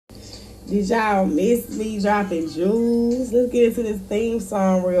Did y'all miss me dropping jewels? Let's get into this theme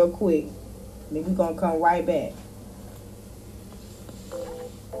song real quick. Then we're gonna come right back.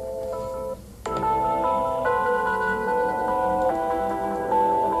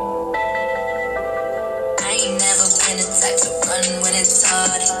 I ain't never been the type to run when it's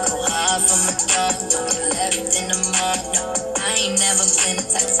hard. Go hard from the dog, don't get left in the mud. No, I ain't never been the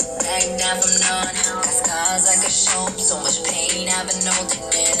type to back down from none. Got scars I can show 'em, so much pain I've been holding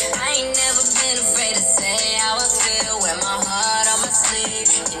in. I ain't never been afraid to say how I feel, wear my heart on my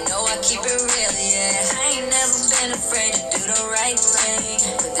sleeve. You know I keep it real, yeah. I ain't never been afraid to do the right thing.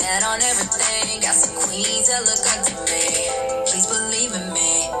 Put that on everything. Got some queens that look up to me. Please believe in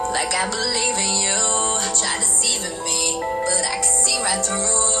me, like I believe in you. Try deceiving me, but I can see right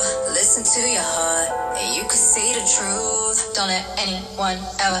through. Listen to your heart, and you can see the truth. Don't let anyone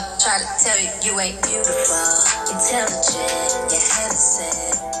ever try to tell you you ain't beautiful. Intelligent, your head is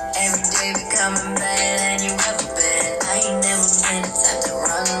set. Every day becoming better than you ever been. I ain't never been the type to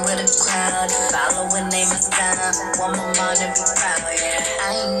run with a crowd. Follow when they must down. Want my mom to be proud, yeah.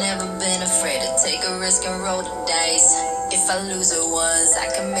 I ain't never been afraid to take a risk and roll the dice. If I lose it once, I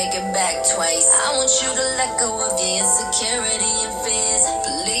can make it back twice. I want you to let go of your insecurity and fears.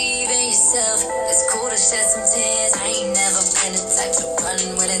 Believe in yourself, it's cool to shed some tears. I ain't never been the type to run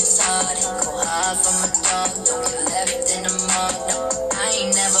when it's hard. Go hard from a dog, don't get left in the mud. No, I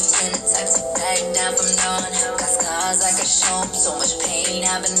ain't never been the type to back down from none. Got scars I can show 'em, so much pain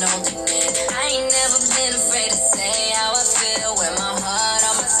I've been holding in. I ain't never been afraid to say how I feel, wear my heart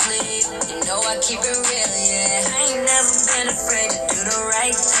on my sleeve. You know I keep it real, yeah. I ain't never been afraid to do the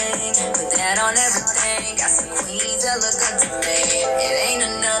right thing. Put that on everything. Got some queens that look up to me. It ain't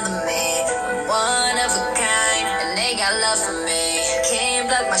another me. I'm one of a kind, and they got love for me. Can't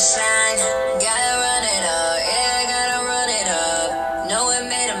block my shine. Gotta run it up, yeah, gotta run it up. Know it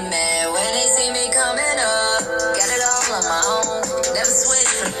made a man when they see me coming up. Got it all on my own. Never switch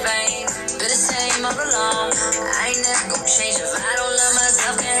for the fame. Been the same all along. I ain't never gonna change if I don't love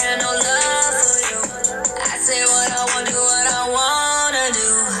myself. Can't have no love for you. I say what I want, do what I wanna do.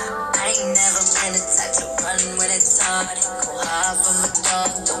 I ain't never been the type to run when it's hard. Go hard from a dog,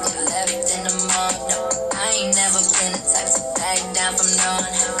 don't get left in the mud. No, I ain't never been the type to back down from none.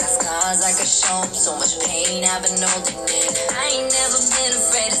 Got scars I can show 'em, so much pain I've been holding in. I ain't never been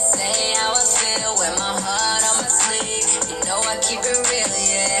afraid to say how I feel, wear my heart on my sleeve. You know I keep it real,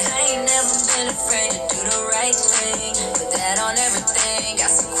 yeah. I ain't never been afraid to do the right thing. Put that on everything.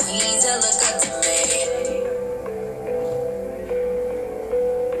 Got some queens that look up to me.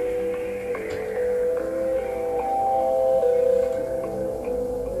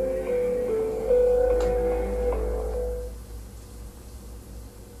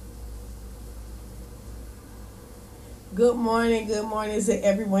 Good morning to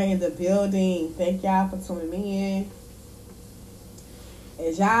everyone in the building. Thank y'all for tuning in.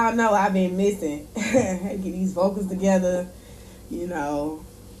 As y'all know, I've been missing. I had to get these vocals together, you know.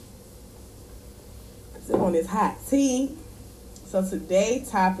 Sip on this hot tea. So today's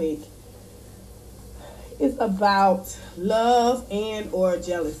topic is about love and or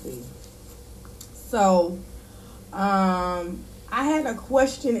jealousy. So, I had a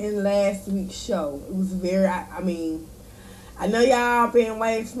question in last week's show. It was very, I know y'all been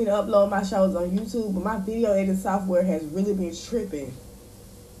waiting for me to upload my shows on YouTube, but my video editing software has really been tripping.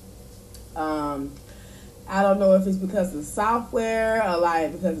 I don't know if it's because of the software or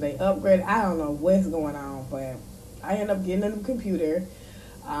like because they upgraded. I don't know what's going on, but I ended up getting a new computer.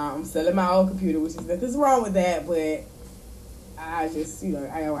 Selling my old computer, which is nothing's wrong with that, but I just, I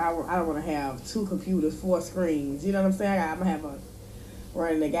don't want to have two computers, four screens. You know what I'm saying? I'm gonna have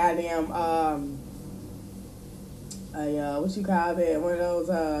running the goddamn what you call that? One of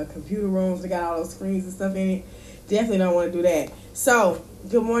those computer rooms that got all those screens and stuff in it. Definitely don't want to do that. So,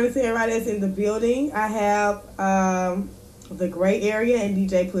 good morning to everybody that's in the building. I have the Gray Area and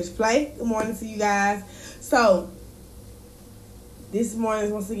DJ Push Play. Good morning to you guys. So, this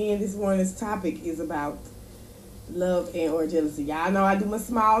morning's topic is about love and or jealousy. Y'all know I do my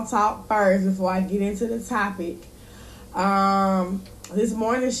small talk first before I get into the topic. This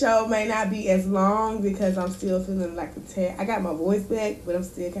morning show may not be as long because I'm still feeling like a tad. I got my voice back, but I'm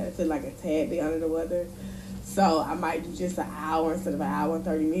still kind of feeling like a tad bit under the weather. So I might do just an hour instead of an hour and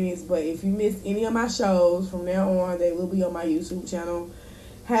 30 minutes. But if you miss any of my shows from now on, they will be on my YouTube channel.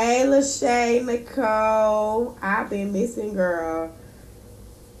 Hey, Lachey Nicole. I've been missing, girl.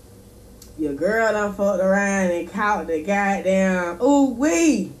 Your girl done fucked around and caught the goddamn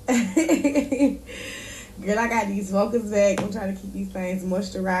ooh-wee. Girl, I got these vocals back. I'm trying to keep these things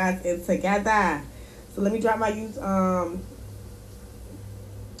moisturized and together. So let me drop my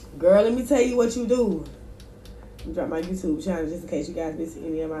Girl, let me tell you what you do. I'm drop my YouTube channel just in case you guys miss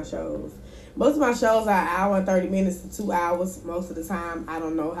any of my shows. Most of my shows are an hour and 30 minutes to 2 hours most of the time. I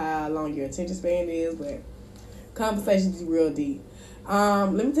don't know how long your attention span is, but conversations be real deep.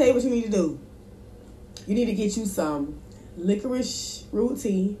 Let me tell you what you need to do. You need to get you some licorice root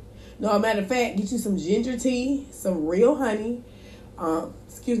tea. No, matter of fact, get you some ginger tea, some real honey. Don't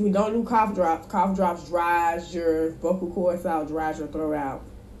do cough drops. Cough drops dries your vocal cords out, dries your throat out.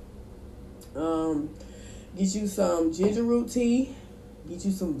 Get you some ginger root tea. Get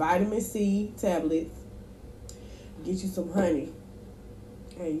you some vitamin C tablets. Get you some honey.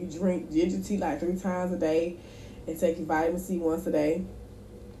 And you drink ginger tea like 3 times a day and take your vitamin C once a day.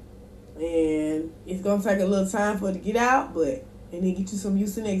 And it's going to take a little time for it to get out, and then get you some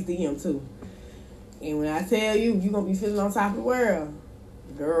Mucinex DM too. And when I tell you, you're going to be feeling on top of the world.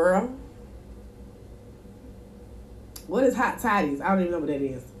 Girl. What is hot toddies? I don't even know what that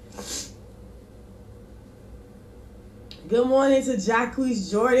is. Good morning to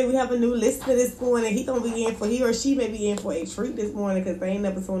Jacquees Jordan. We have a new listener this morning. He or she may be in for a treat this morning because they ain't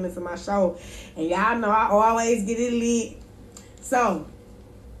never tuned into my show. And y'all know I always get it lit. So,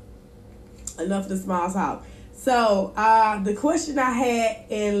 enough of the small talk. So, the question I had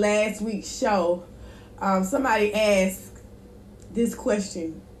in last week's show, somebody asked this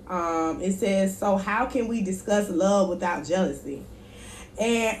question. It says, so how can we discuss love without jealousy?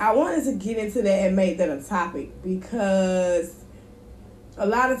 And I wanted to get into that and make that a topic because a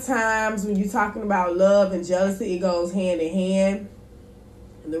lot of times when you're talking about love and jealousy, it goes hand in hand.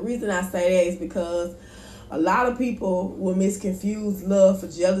 And the reason I say that is because a lot of people will misconfuse love for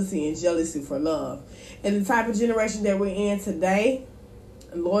jealousy and jealousy for love. And the type of generation that we're in today,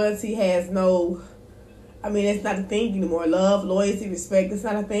 loyalty has no... it's not a thing anymore. Love, loyalty, respect, it's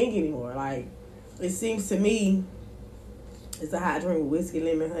not a thing anymore. Like, it seems to me, it's a hot drink with whiskey,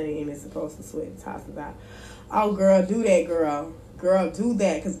 lemon, honey, and it's supposed to sweat the tosses out. Oh, girl, do that, girl. Girl, do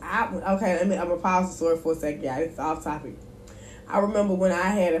that. I'm going to pause the story for a second, y'all. It's off topic. I remember when I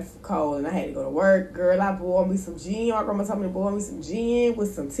had a cold and I had to go to work, girl, I boiled me some gin. My grandma told me to boil me some gin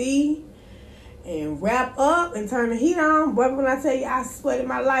with some tea and wrap up and turn the heat on. But when I tell you, I sweated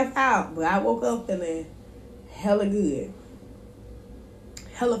my life out. But I woke up feeling hella good.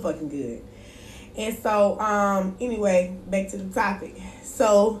 Hella fucking good. And so, anyway, back to the topic.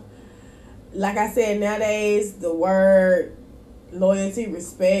 So, like I said, nowadays, the word loyalty,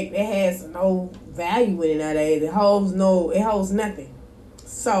 respect, it has no value in it nowadays. It holds nothing.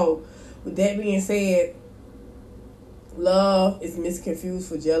 So, with that being said, love is misconfused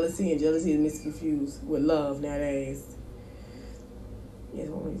for jealousy, and jealousy is misconfused with love nowadays.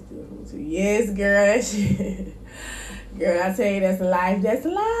 Yes, girl, that shit. Girl, I tell you, that's life. That's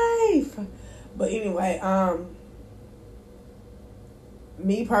life. But anyway,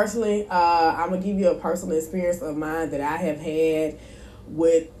 me personally, I'm going to give you a personal experience of mine that I have had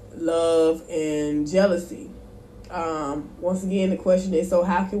with love and jealousy. Once again, the question is, so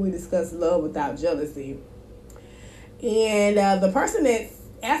how can we discuss love without jealousy? And the person that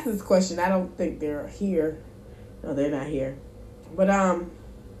asked this question, I don't think they're here. No, they're not here. But,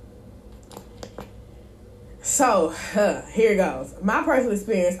 so, here it goes. My personal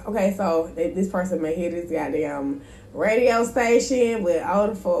experience, okay, so this person may hear this goddamn radio station with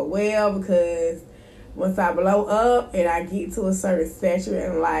older folk well, because once I blow up and I get to a certain stature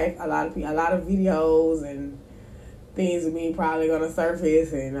in life, a lot of videos and things of me probably gonna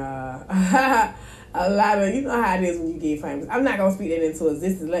surface, and a lot of, you know how it is when you get famous. I'm not gonna speak that into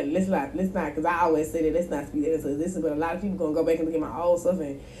existence. Let's not, because I always say that let's not speak that into existence. But a lot of people gonna go back and look at my old stuff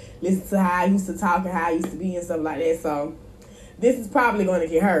and listen to how I used to talk and how I used to be and stuff like that. So this is probably gonna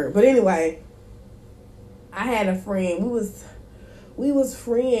get heard. But anyway, I had a friend. We was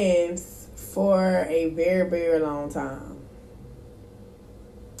friends for a very, very long time,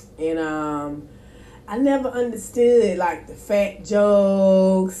 and I never understood, like, the fat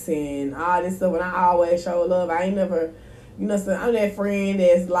jokes and all this stuff. And I always show love. I ain't never, so I'm that friend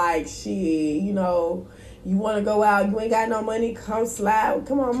that's like, shit, you want to go out, you ain't got no money, come slide.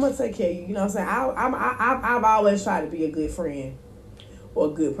 Come on, I'm going to take care of you. You know what I'm saying? I've always tried to be a good friend or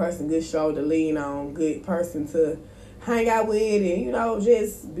a good person, good shoulder to lean on, good person to hang out with and,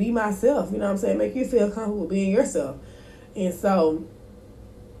 just be myself. You know what I'm saying? Make you feel comfortable being yourself. And so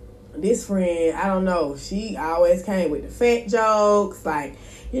this friend, I don't know, she always came with the fat jokes. Like,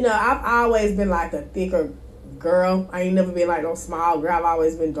 I've always been like a thicker girl. I ain't never been like no small girl. I've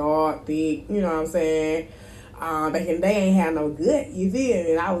always been dark, thick, you know what I'm saying? Back in the day, ain't had no gut, you feel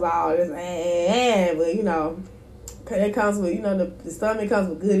me? And I was all this, but, it comes with, the stomach comes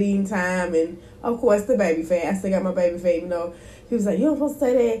with good eating time, and, of course, the baby fat. I still got my baby fat, He was like, you don't supposed to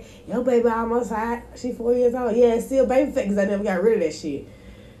say that. Your baby almost hot. She 4 years old. Yeah, it's still baby fat because I never got rid of that shit.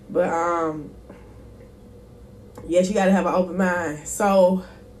 But, yes, you got to have an open mind. So,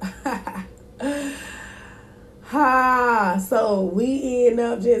 so we ended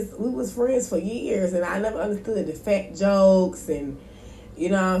up we was friends for years, and I never understood the fat jokes, and you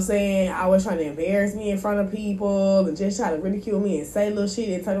know what I'm saying, always trying to embarrass me in front of people and just try to ridicule me and say little shit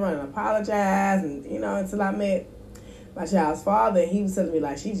and turn around and apologize, and you know, until I met my child's father, and he was telling me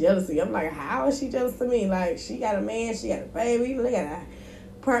like, she jealous of you. I'm like, how is she jealous of me? Like, she got a man, she got a baby, you know, they got a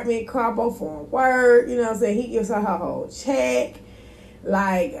apartment, car, both for work, you know what I'm saying, he gives her whole check.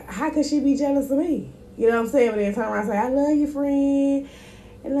 Like, how could she be jealous of me? You know what I'm saying? But then turn around and say, I love you, friend,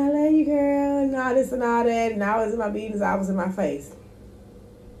 and I love you, girl, and all this and all that, and I was in my business, I was in my face.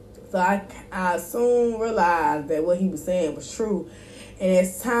 So I soon realized that what he was saying was true. And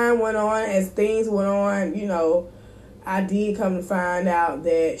as time went on, as things went on, you know, I did come to find out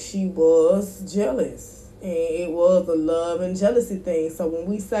that she was jealous. And it was a love and jealousy thing. So when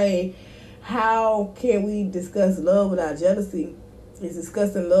we say, how can we discuss love without jealousy? Is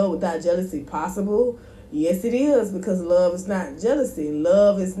discussing love without jealousy possible? Yes, it is, because love is not jealousy.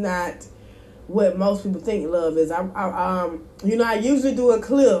 Love is not what most people think love is. You know, I usually do a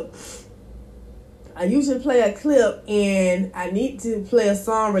clip. I usually play a clip, and I need to play a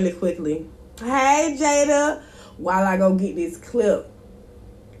song really quickly. Hey, Jada, while I go get this clip.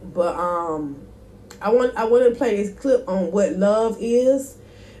 But I want to play this clip on what love is,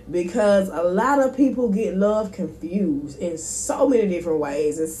 because a lot of people get love confused in so many different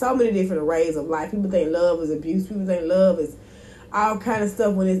ways, in so many different arrays of life. People think love is abuse. People think love is all kind of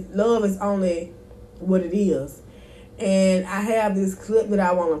stuff, when love is only what it is. And I have this clip that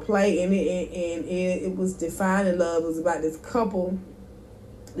I want to play, and it was defining love. It was about this couple.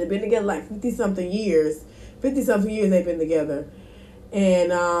 They've been together like 50-something years. 50-something years they've been together.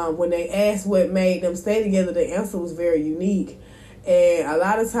 And when they asked what made them stay together, the answer was very unique. And a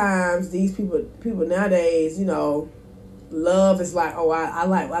lot of times these people nowadays, you know, love is like, oh, I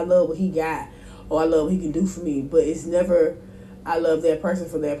love what he got, or I love what he can do for me. But it's never, I love that person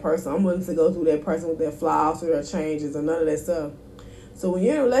for that person. I'm willing to go through that person with their flaws or their changes or none of that stuff. So when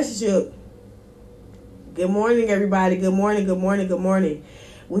you're in a relationship, good morning, everybody. Good morning, good morning, good morning.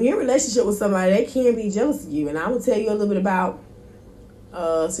 When you're in a relationship with somebody, they can be jealous of you. And I will tell you a little bit about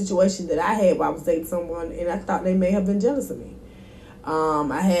a situation that I had where I was dating someone, and I thought they may have been jealous of me.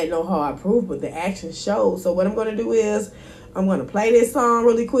 I had no hard proof, but the action showed. So what I'm going to do is I'm going to play this song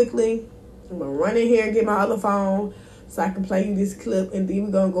really quickly. I'm going to run in here and get my other phone so I can play you this clip, and then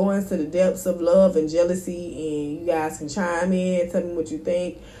we're going to go into the depths of love and jealousy, and you guys can chime in, tell me what you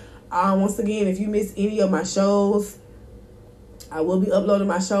think. Once again, if you miss any of my shows, I will be uploading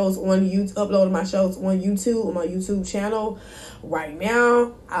my shows on YouTube, on my YouTube channel. Right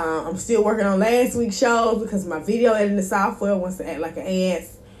now, I'm still working on last week's shows because my video editing software wants to act like an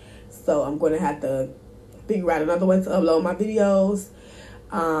ass. So I'm going to have to figure out another way to upload my videos,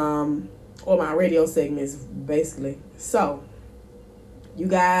 or my radio segments, basically. So you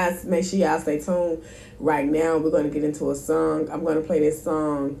guys, make sure y'all stay tuned. Right now, we're going to get into a song. I'm going to play this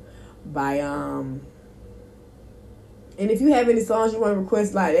song by and if you have any songs you want to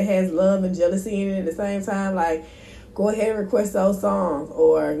request, like, that has love and jealousy in it at the same time, like, go ahead and request those songs,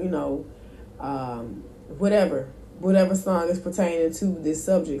 or, you know, whatever song is pertaining to this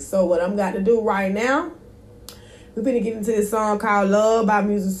subject. So what I'm got to do right now, we're going to get into this song called Love by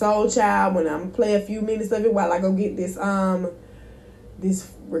Musiq Soulchild. When I'm going to play a few minutes of it while I go get this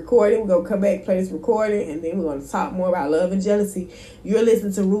this recording. We're going to come back, play this recording, and then we're going to talk more about love and jealousy. You're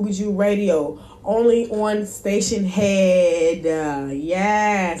listening to Ruby Jew Radio, only on Station Head.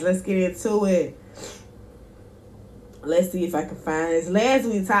 Yes, let's get into it. Let's see if I can find this. Last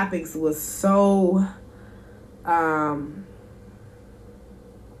week's topics was so,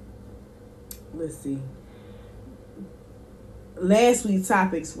 let's see. Last week's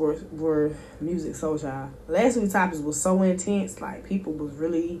topics were Musiq Soulchild. Last week's topics was so intense, like, people was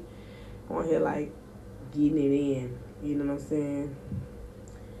really on here, like, getting it in. You know what I'm saying?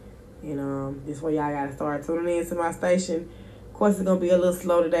 And this way y'all gotta start tuning in to my station. Of course, it's gonna be a little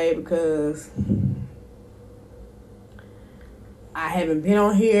slow today because I haven't been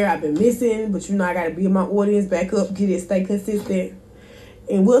on here. I've been missing, but you know I gotta build my audience back up, get it, stay consistent.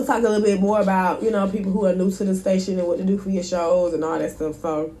 And we'll talk a little bit more about, you know, people who are new to the station and what to do for your shows and all that stuff.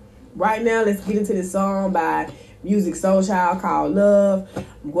 So right now, let's get into this song by Musiq Soulchild called Love.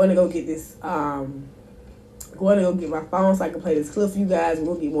 I'm going to go get this, going to go get my phone so I can play this clip for you guys.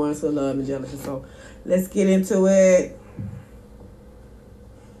 We'll get more into love and jealousy. So let's get into it.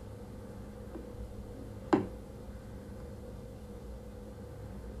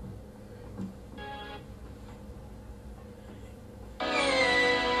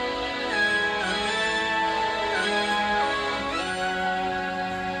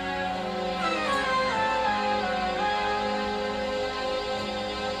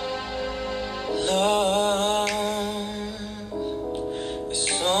 love. There's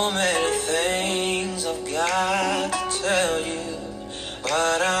so many things I've got to tell you,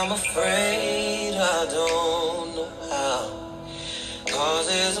 but I'm afraid I don't know how. 'Cause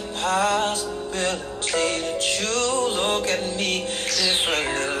there's a possibility that you look at me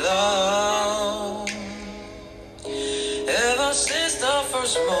differently, love. Ever since the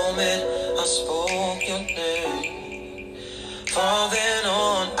first moment I spoke your name, from then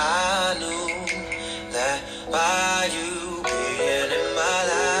on I knew that by you being in my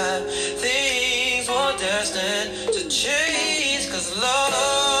life, things were destined to change. 'Cause love,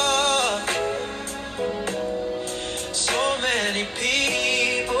 so many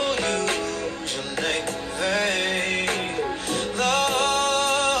people use your name in vain.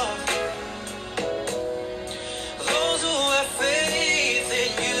 Love, those who have faith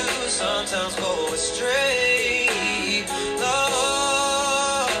in you sometimes go astray.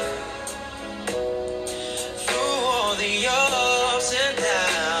 Love, through all the ups and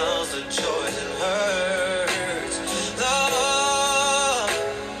downs, the joys and hurts. Love,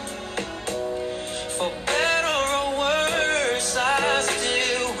 for better or worse, I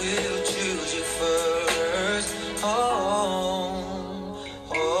still will choose you first.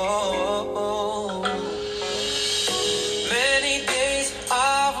 Many days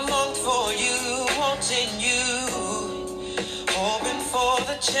I've longed for you, wanting you, hoping for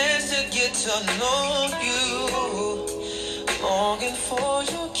the chance to get to know you, longing for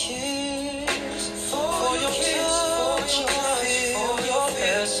your kiss, for your kiss, for your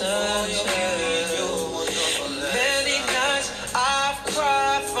presence. Many nights I've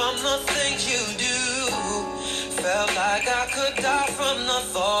cried from the things you do, felt like I could die from the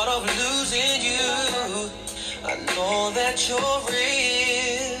thought of losing you. I know that you're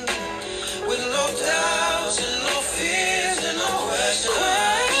real, with no doubts and no fears and no questions.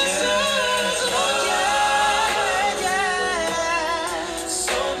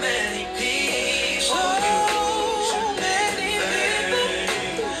 So many people use your name in vain.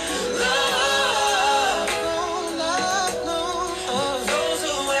 Love, those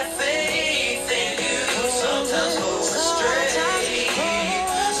who have faith in you sometimes go astray.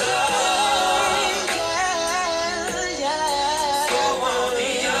 For all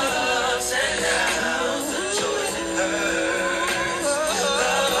the ups and downs, the joys and hurts.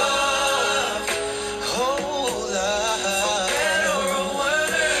 Love, oh love, for better or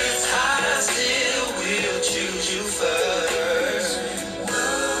worse, I still will choose you first.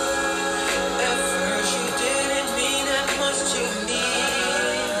 At first you didn't mean that much to me,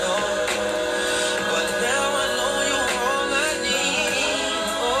 no, but now I know you're all I need.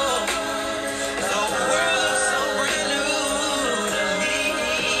 Oh, the world looks so brand new to me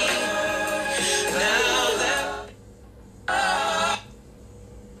now that.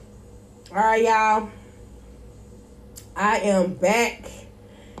 All right, y'all. I am back.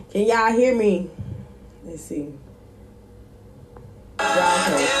 Can y'all hear me? Let's see. Y'all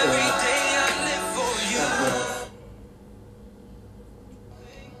can't Every hear me. day I live for you.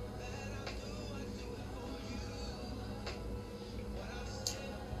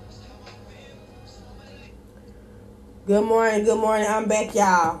 Good morning, good morning. I'm back,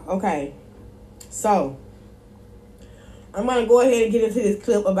 y'all. Okay. So, I'm going to go ahead and get into this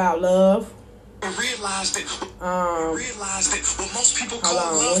clip about love. I realized that what most people Hold call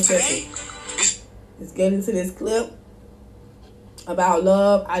on, love one today second. is Let's get into this clip about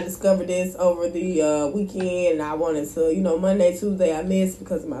love. I discovered this over the weekend, and I wanted to, Monday, Tuesday I missed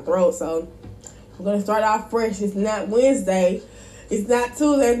because of my throat. So we're going to start off fresh. It's not Wednesday. It's not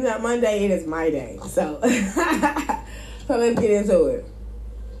Tuesday. It's not Monday. It is my day. So, so let's get into it.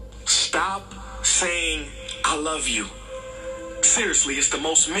 stop saying I love you. Seriously, it's the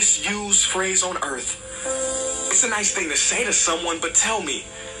most misused phrase on earth. It's a nice thing to say to someone, but tell me,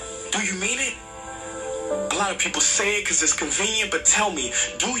 do you mean it? A lot of people say it because it's convenient, but tell me,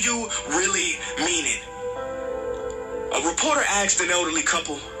 do you really mean it? A reporter asked an elderly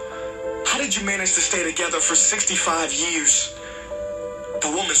couple, how did you manage to stay together for 65 years? The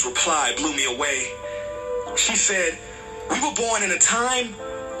woman's reply blew me away. She said, we were born in a time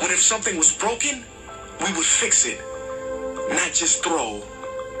when if something was broken, we would fix it, not just throw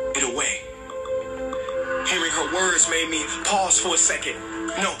it away. Hearing her words made me pause for a second.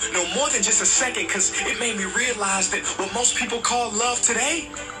 No, more than just a second, because it made me realize that what most people call love today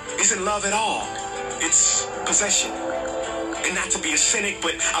isn't love at all. It's possession. And not to be a cynic,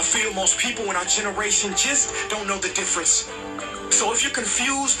 but I feel most people in our generation just don't know the difference. So if you're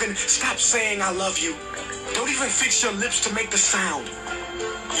confused, then stop saying I love you. Don't even fix your lips to make the sound.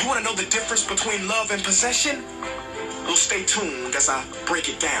 You want to know the difference between love and possession? Well, stay tuned as I break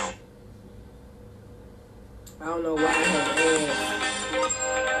it down. I don't know why I have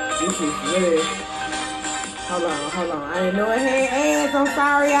ads. This is really... Hold on. I didn't know it had ads. I'm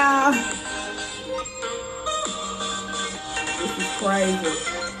sorry, y'all. This is crazy.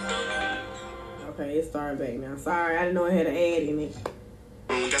 Okay, it's starting back now. Sorry, I didn't know it had an ad in it.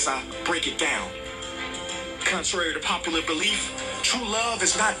 As I break it down. Contrary to popular belief, true love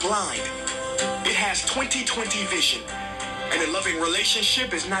is not blind. It has 20/20 vision. And a loving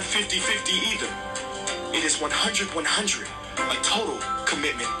relationship is not 50/50 either. It is 100/100, a total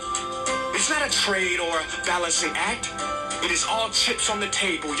commitment. It's not a trade or a balancing act. It is all chips on the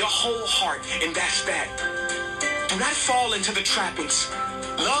table, your whole heart, and that's that. Do not fall into the trappings.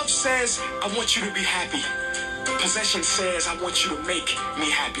 Love says, I want you to be happy. Possession says, I want you to make me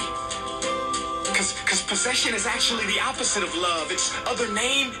happy. Because possession is actually the opposite of love. Its other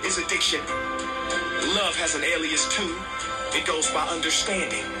name is addiction. Love has an alias too. It goes by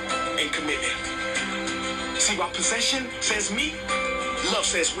understanding and commitment. See, while possession says me, love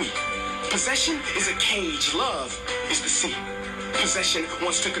says we. Possession is a cage, love is the sea. Possession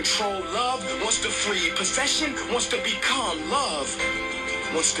wants to control, love wants to free. Possession wants to become, love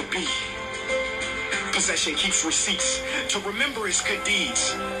wants to be. Possession keeps receipts to remember his good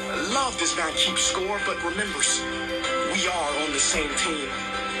deeds. Love does not keep score, but remembers. We are on the same team.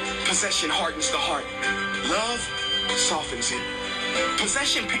 Possession hardens the heart. Love softens it.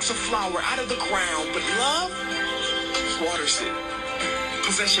 Possession picks a flower out of the ground, but love waters it.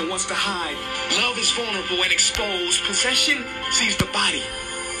 Possession wants to hide. Love is vulnerable and exposed. Possession sees the body.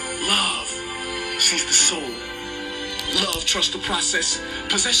 Love sees the soul. Love trusts the process.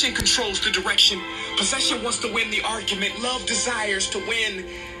 Possession controls the direction. Possession wants to win the argument. Love desires to win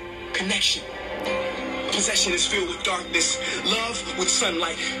connection. Possession is filled with darkness. Love with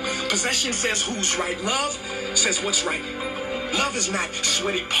sunlight. Possession says who's right. Love says what's right. Love is not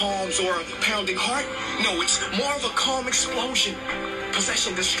sweaty palms or a pounding heart. No, it's more of a calm explosion.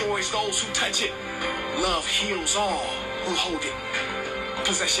 Possession destroys those who touch it. Love heals all who hold it.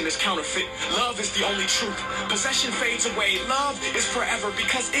 Possession is counterfeit. Love is the only truth. Possession fades away. Love is forever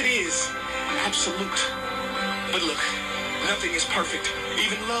because it is absolute. But look, nothing is perfect.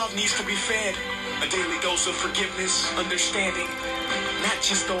 Even love needs to be fed. A daily dose of forgiveness, understanding, not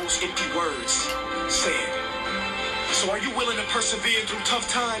just those empty words said. So are you willing to persevere through tough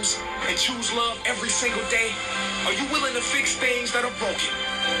times and choose love every single day? Are you willing to fix things that are broken,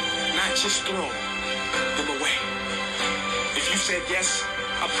 not just throw them away? If you said yes,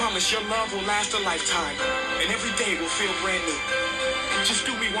 I promise your love will last a lifetime, and every day will feel brand new. Just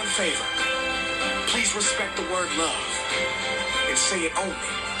do me one favor. Please respect the word love, and say it only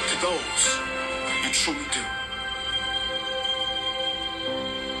to those you truly do.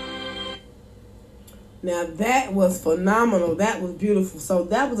 Now that was phenomenal. That was beautiful. So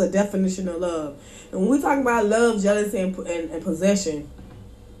that was a definition of love. And when we talk about love, jealousy, and possession,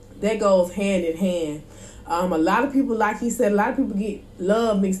 that goes hand in hand. A lot of people, like he said, a lot of people get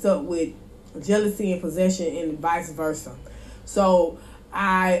love mixed up with jealousy and possession and vice versa. So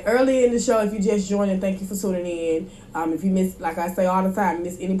earlier in the show, if you just joined in, thank you for tuning in. If you miss, like I say all the time,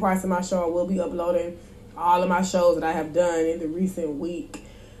 miss any parts of my show, I will be uploading all of my shows that I have done in the recent week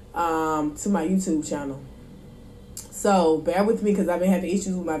to my YouTube channel. So bear with me because I've been having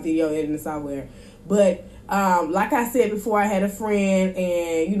issues with my video editing software. But like I said before, I had a friend,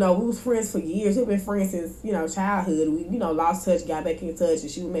 and we was friends for years. We've been friends since childhood. We lost touch, got back in touch, and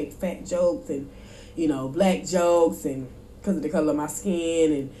she would make fat jokes and black jokes, and because of the color of my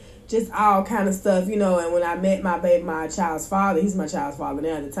skin and just all kind of stuff, And when I met my child's father, he's my child's father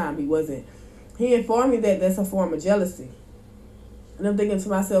now. At the time, he wasn't. He informed me that that's a form of jealousy. And I'm thinking to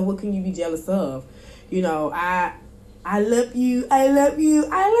myself, what can you be jealous of? I love you. I love you.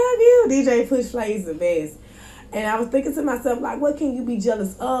 I love you. DJ Push Play is the best. And I was thinking to myself, like, what can you be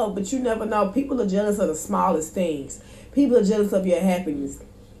jealous of? But you never know. People are jealous of the smallest things. People are jealous of your happiness.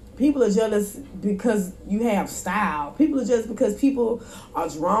 People are jealous because you have style. People are jealous because people are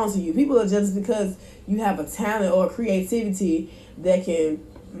drawn to you. People are jealous because you have a talent or a creativity that can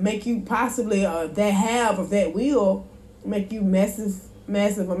make you possibly, that will make you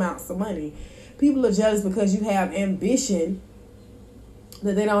massive amounts of money. People are jealous because you have ambition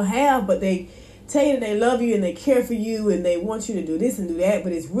that they don't have, but they tell you that they love you and they care for you and they want you to do this and do that,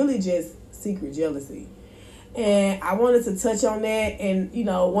 but it's really just secret jealousy. And I wanted to touch on that. And,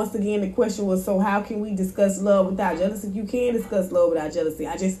 once again, the question was, so how can we discuss love without jealousy? You can discuss love without jealousy.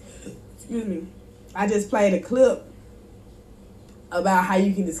 I just played a clip about how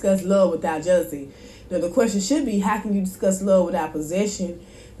you can discuss love without jealousy. Now, the question should be, how can you discuss love without possession?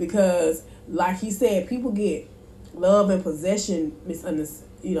 Because, like he said, people get love and possession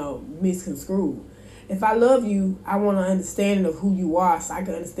misconstrued. If I love you, I want an understanding of who you are so I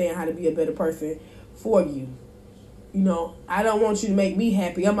can understand how to be a better person for you. You know, I don't want you to make me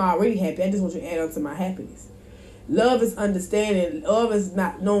happy. I'm already happy. I just want you to add on to my happiness. Love is understanding. Love is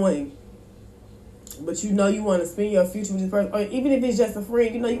not knowing. But you know you want to spend your future with this person. Or even if it's just a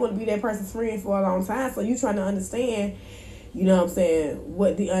friend, you know you want to be that person's friend for a long time. So you trying to understand, you know what I'm saying,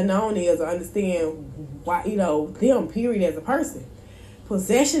 what the unknown is, or understand why, you know, them, period, as a person.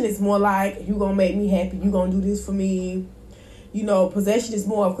 Possession is more like, you going to make me happy. You going to do this for me. You know, possession is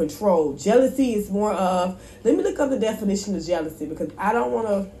more of control. Jealousy is more of, let me look up the definition of jealousy because I don't want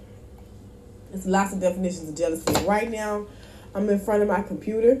to, there's lots of definitions of jealousy. Right now, I'm in front of my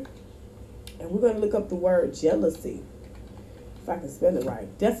computer. And we're going to look up the word jealousy. If I can spell it right.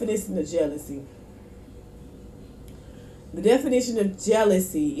 Definition of jealousy. The definition of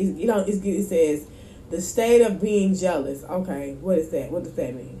jealousy is, you know, it says the state of being jealous. Okay, what is that? What does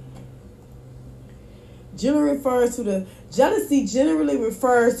that mean? Jealousy generally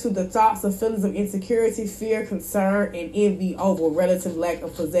refers to the thoughts or feelings of insecurity, fear, concern, and envy over relative lack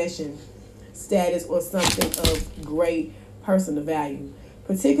of possession, status, or something of great personal value,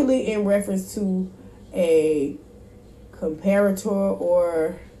 particularly in reference to a comparator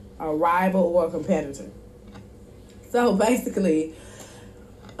or a rival or a competitor. So basically,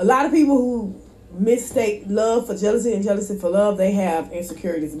 a lot of people who mistake love for jealousy and jealousy for love, they have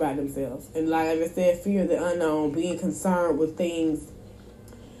insecurities about themselves. And like I said, fear of the unknown, being concerned with things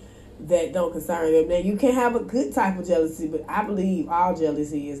that don't concern them. Now, you can have a good type of jealousy, but I believe all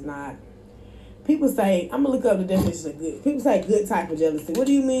jealousy is not. People say, I'm going to look up the definition of good. People say good type of jealousy. What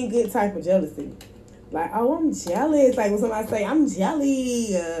do you mean good type of jealousy? Like, oh, I'm jealous. Like when somebody say, I'm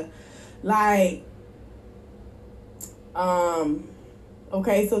jelly.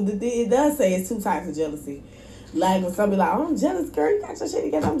 Okay, so it does say it's two types of jealousy. Like when somebody like, oh, I'm jealous, girl, you got your shit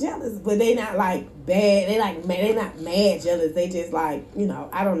together, I'm jealous. But they not like bad, they not mad jealous. They just like, you know,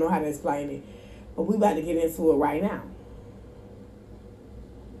 I don't know how to explain it. But we about to get into it right now.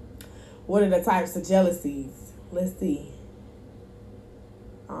 What are the types of jealousies? Let's see.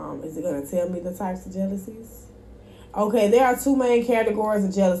 Is it going to tell me the types of jealousies? Okay, there are two main categories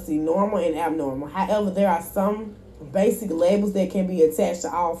of jealousy, normal and abnormal. However, there are some basic labels that can be attached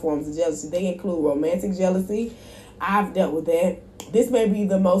to all forms of jealousy. They include romantic jealousy. I've dealt with that. This may be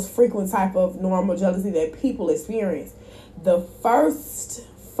the most frequent type of normal jealousy that people experience. The first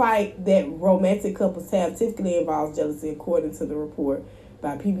fight that romantic couples have typically involves jealousy, according to the report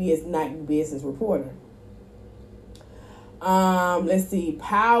by PBS Nightly Business Reporter. Let's see.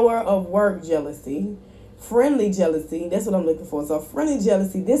 Power of work jealousy. Friendly jealousy. That's what I'm looking for. So friendly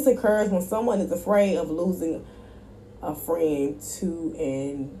jealousy. This occurs when someone is afraid of losing a friend to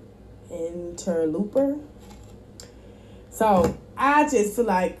an interloper. So I just feel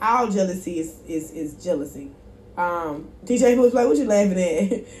like all jealousy is jealousy. DJ Who's like, what you laughing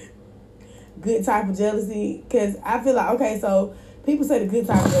at? Good type of jealousy. Because I feel like, okay, so people say the good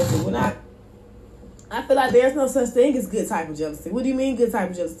type of jealousy. When I feel like there's no such thing as good type of jealousy. What do you mean good type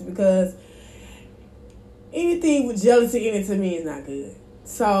of jealousy? Because anything with jealousy in it to me is not good.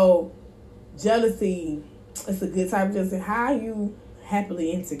 So jealousy, it's a good type of jealousy. How are you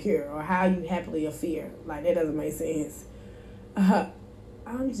happily insecure or how are you happily a fear? Like, that doesn't make sense.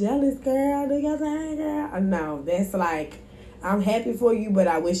 I'm jealous, girl. Do your thing, girl. No, that's like, I'm happy for you, but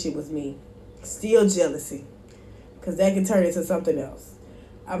I wish it was me. Still jealousy. Because that can turn into something else.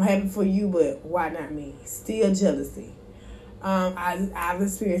 I'm happy for you, but why not me? Still jealousy. I've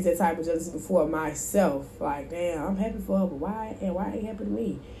experienced that type of jealousy before myself. Like, damn, I'm happy for her, but why ain't he happy to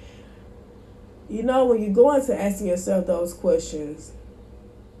me? You know, when you go into asking yourself those questions,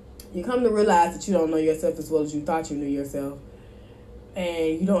 you come to realize that you don't know yourself as well as you thought you knew yourself.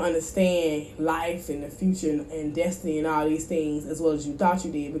 And you don't understand life and the future and destiny and all these things as well as you thought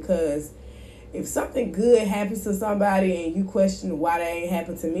you did. Because if something good happens to somebody and you question why that ain't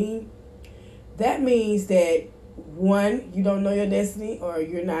happened to me, that means that, one, you don't know your destiny, or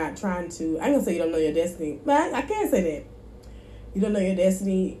you're not trying to, I ain't gonna say you don't know your destiny, but I can't say that. You don't know your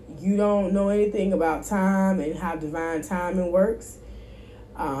destiny. You don't know anything about time and how divine timing works.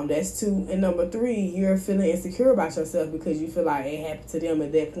 That's two. And number three, you're feeling insecure about yourself because you feel like it happened to them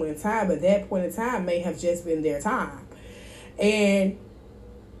at that point in time, but that point in time may have just been their time. And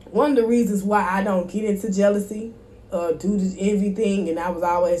one of the reasons why I don't get into jealousy or do this envy thing, and I was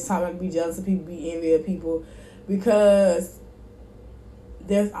always talking about be jealous of people, be envy of people, because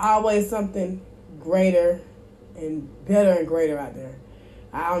there's always something greater and better and greater out there.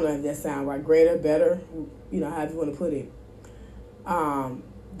 I don't know if that sounds right. Greater, better, you know, however you want to put it.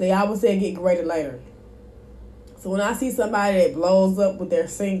 They always say get greater later. So when I see somebody that blows up with their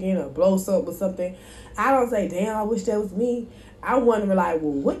singing or blows up with something, I don't say, damn, I wish that was me. I wonder, like,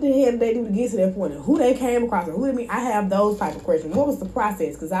 well, what the hell did they do to get to that point? And who they came across? And who did me? I have those type of questions. What was the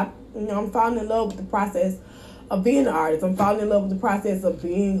process? Because I'm falling in love with the process of being an artist. I'm falling in love with the process of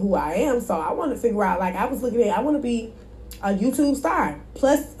being who I am. So I want to figure out, like, I was looking at, I want to be a YouTube star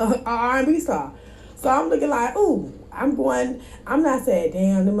plus a R&B star. So I'm looking like, ooh, I'm not saying,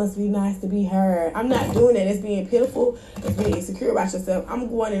 damn, it must be nice to be her. I'm not doing that. It's being pitiful. It's being insecure about yourself. I'm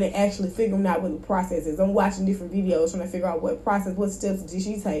going in and actually figuring out what the process is. I'm watching different videos trying to figure out what steps did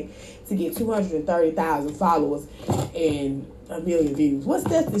she take to get 230,000 followers and 1 million views. What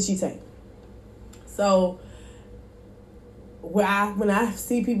steps did she take? So when I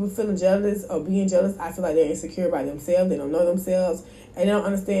see people feeling jealous or being jealous, I feel like they're insecure about themselves. They don't know themselves. And they don't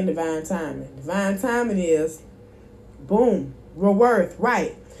understand divine timing. Divine timing is, boom, your worth,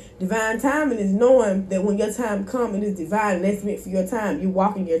 right. Divine timing is knowing that when your time comes, it is divine and that's meant for your time. You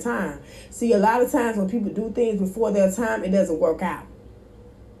walk in your time. See, a lot of times when people do things before their time, it doesn't work out.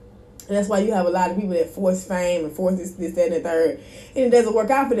 And that's why you have a lot of people that force fame and force this, that, and the third. And it doesn't work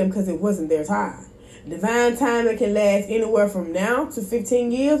out for them because it wasn't their time. Divine timing can last anywhere from now to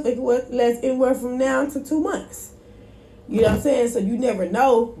 15 years. It can last anywhere from now to 2 months. You know what I'm saying? So you never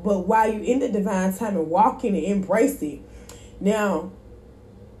know. But while you in the divine timing, walk in and embrace it. Now,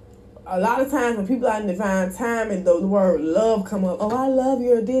 a lot of times when people are in divine timing, the word love come up. Oh, I love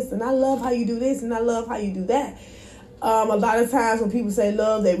your this, and I love how you do this, and I love how you do that. A lot of times when people say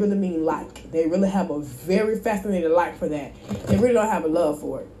love, they really mean like. They really have a very fascinating like for that. They really don't have a love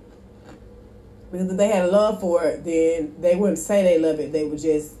for it. Because if they had a love for it, then they wouldn't say they love it. They would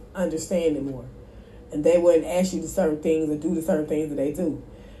just understand it more. And they wouldn't ask you to certain things or do the certain things that they do.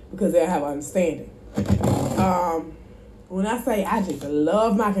 Because they'll have an understanding. When I say I just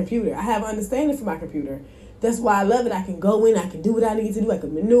love my computer, I have an understanding for my computer. That's why I love it. I can go in, I can do what I need to do, I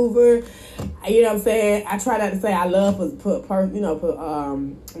can maneuver. You know what I'm saying? I try not to say I love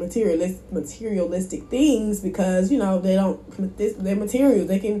materialistic things because, you know, they're materials.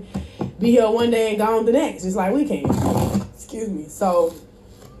 They can be here one day and gone the next, just like we can. Excuse me. So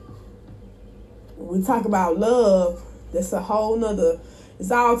when we talk about love, that's a whole nother, it's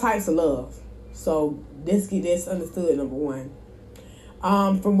all types of love. So let's get this understood, number one.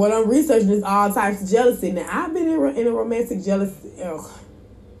 From what I'm researching, it's all types of jealousy. Now, I've been in a romantic jealousy.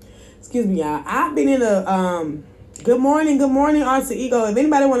 Excuse me, y'all. I've been in a, good morning, Alter Ego. If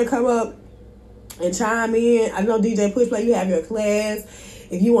anybody want to come up and chime in, I know DJ Pushplay, you have your class.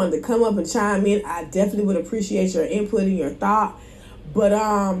 If you wanted to come up and chime in, I definitely would appreciate your input and your thought. But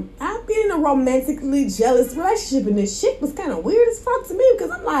I've been in a romantically jealous relationship, and this shit was kind of weird as fuck to me because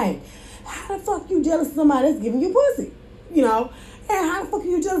I'm like, how the fuck you jealous of somebody that's giving you pussy? You know? And how the fuck are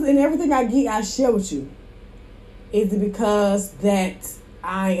you jealous? And everything I get, I share with you. Is it because that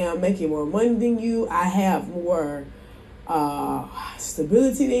I am making more money than you? I have more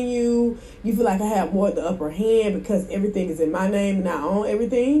stability than you? You feel like I have more of the upper hand because everything is in my name and I own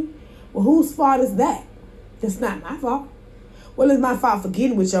everything? Well, whose fault is that? That's not my fault. Well, it's my fault for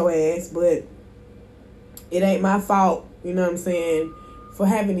getting with your ass, but it ain't my fault, you know what I'm saying, for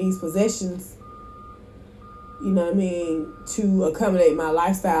having these possessions, you know what I mean, to accommodate my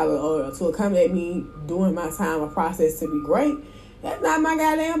lifestyle or to accommodate me during my time or process to be great. That's not my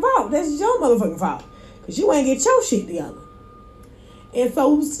goddamn fault. That's your motherfucking fault. Because you ain't get your shit together. And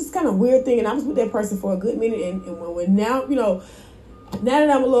so it was just kind of weird thing. And I was with that person for a good minute. And when now, you know, now that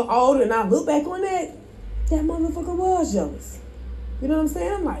I'm a little older and I look back on that motherfucker was jealous. You know what I'm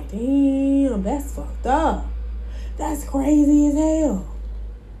saying? I'm like, damn, that's fucked up. That's crazy as hell.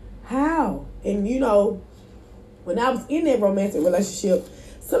 How? And, you know, when I was in that romantic relationship,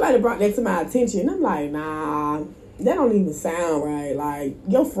 somebody brought that to my attention. I'm like, nah, that don't even sound right. Like,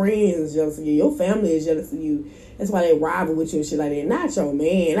 your friends is jealous of you. Your family is jealous of you. That's why they robbing with you and shit like that. Not your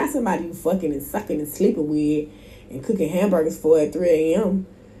man. Not somebody you fucking and sucking and sleeping with and cooking hamburgers for at 3 a.m.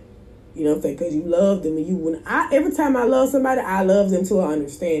 You know what I'm saying? Because you love them. And every time I love somebody, I love them to an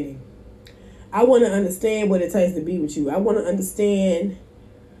understanding. I want to understand what it takes to be with you. I want to understand,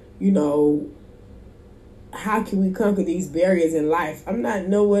 you know, how can we conquer these barriers in life? I'm not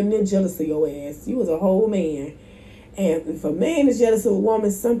nowhere near jealous of your ass. You was a whole man. And if a man is jealous of a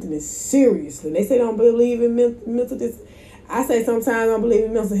woman, something is serious. When they say don't believe in mental dis, I say sometimes I don't believe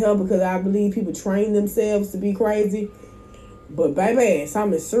in mental health because I believe people train themselves to be crazy. But baby,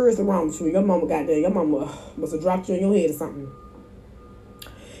 something is seriously wrong with you. Your mama must have dropped you on your head or something.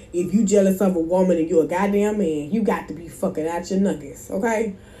 If you jealous of a woman and you a goddamn man, you got to be fucking out your nuggets,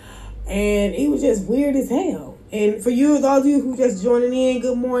 okay? And it was just weird as hell. And for you, those of you who just joining in,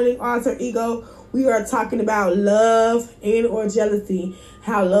 good morning, Alter Ego. We are talking about love and or jealousy.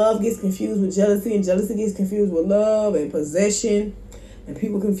 How love gets confused with jealousy, and jealousy gets confused with love and possession. And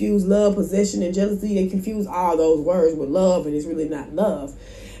people confuse love, possession, and jealousy. They confuse all those words with love, and it's really not love.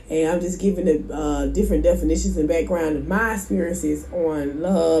 And I'm just giving the different definitions and background of my experiences on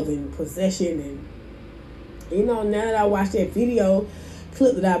love and possession. And, you know, now that I watched that video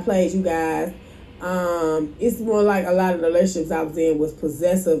clip that I played you guys, it's more like a lot of the relationships I was in was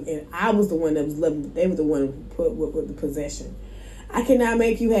possessive, and I was the one that was loving. They were the one who put with the possession. I cannot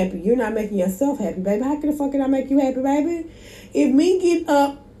make you happy. You're not making yourself happy, baby. How the fuck can I make you happy, baby? If me get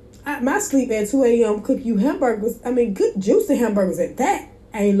up, my sleep at 2 a.m., cook you hamburgers, good juicy hamburgers at that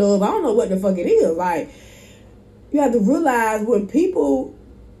ain't love. I don't know what the fuck it is. Like, you have to realize when people,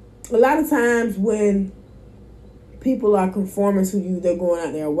 a lot of times when people are conforming to you, they're going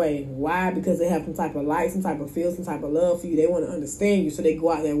out their way. Why? Because they have some type of light, some type of feel, some type of love for you. They want to understand you, so they go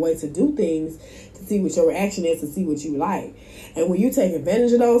out their way to do things to see what your reaction is, to see what you like. And when you take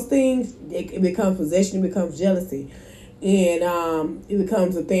advantage of those things, it becomes possession, it becomes jealousy. And it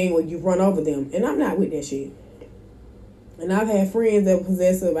becomes a thing where you run over them. And I'm not with that shit. And I've had friends that were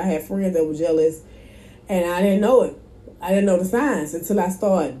possessive. I had friends that were jealous. And I didn't know it. I didn't know the signs until I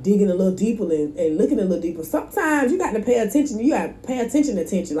started digging a little deeper and looking a little deeper. Sometimes you got to pay attention. You got to pay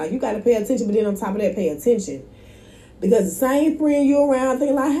attention. Like, you got to pay attention, but then on top of that, pay attention. Because the same friend you're around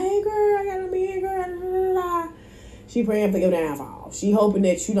thinking like, hey, girl, I got a man, girl, blah, blah, blah. She praying for your downfall. She hoping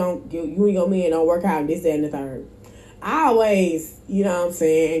that you and your man don't work out this, that, and the third. I always, you know what I'm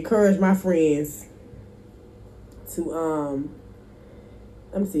saying, encourage my friends to,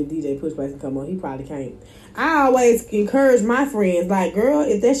 let me see if DJ Pushback can come on. He probably can't. I always encourage my friends, like, girl,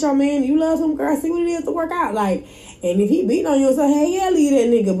 if that's your man, you love him, girl, see what it is to work out. Like, and if he beating on you, say, hey, yeah, leave that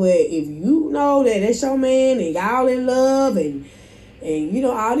nigga. But if you know that that's your man and y'all in love and you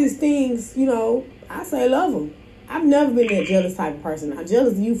know, all these things, you know, I say love him. I've never been that jealous type of person. I'm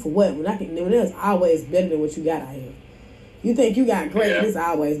jealous of you for what? When it's always better than what you got out here. You think you got great, but it's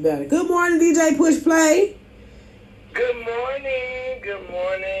always better. Good morning, DJ Push Play. Good morning, good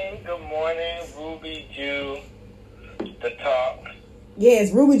morning, good morning, Ruby Jew, the talk.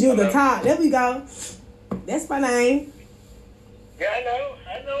 Yes, Ruby Jew, the talk. There we go. That's my name. Yeah, I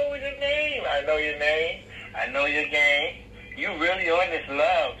know your name. I know your name. I know your game. You really on this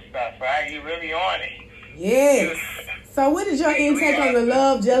love stuff, right? You really on it. Yes. So what is your intake on the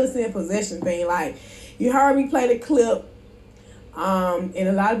love, jealousy, and possession thing? Like, you heard me play the clip, and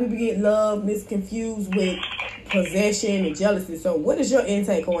a lot of people get love misconfused with possession and jealousy. So what is your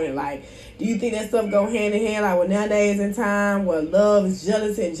intake on it? Like, do you think that stuff go hand in hand? Like, well, nowadays in time where love is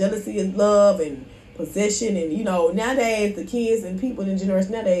jealousy and jealousy is love and possession, and, you know, nowadays the kids and people in the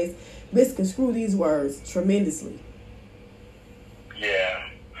generation nowadays misconstrue these words tremendously. Yeah.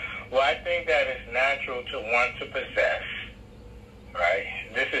 Well, I think that it's natural to want to possess, right?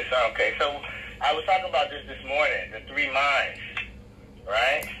 This is, okay, so I was talking about this morning, the three minds,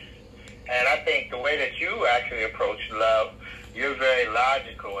 right? And I think the way that you actually approach love, you're very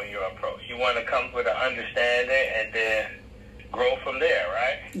logical in your approach. You want to come with an understanding and then grow from there,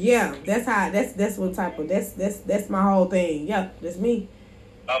 right? Yeah, that's my whole thing. Yep, that's me.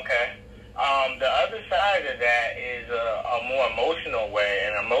 Okay. The other side of that is a more emotional way,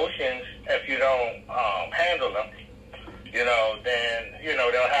 and emotions, if you don't handle them, you know, then, you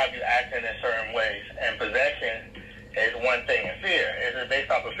know, they'll have you acting in certain ways. And possession is one thing, and fear. It's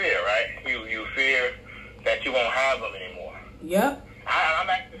based off of fear, right? You fear that you won't have them anymore. Yep. I'm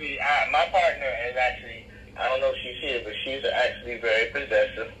actually, my partner is actually, I don't know if she's here, but she's actually very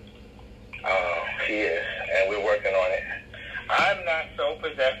possessive. She is, and we're working on it. I'm not so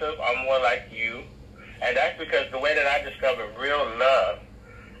possessive. I'm more like you. And that's because the way that I discovered real love,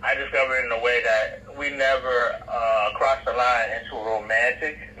 I discovered it in a way that we never crossed the line into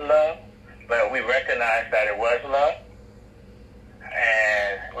romantic love, but we recognized that it was love.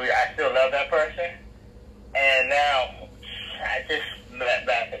 And I still love that person. And now I just met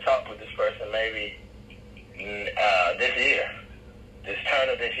back and talked with this person maybe this year, this turn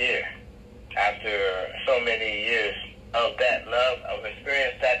of this year, after so many years of that love, of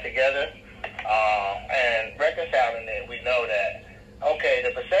experienced that together, and reconciling it. We know that, okay,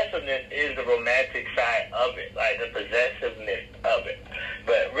 the possessiveness is the romantic side of it, like the possessiveness of it.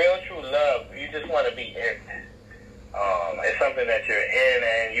 But real true love, you just want to be in. It's something that you're in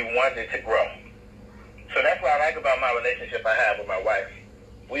and you want it to grow. So that's what I like about my relationship I have with my wife.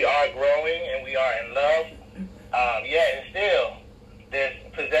 We are growing and we are in love. And still there's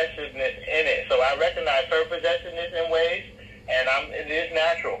possessiveness in it. So I recognize her possessiveness in ways, and it is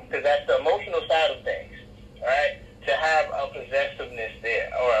natural, because that's the emotional side of things, right? To have a possessiveness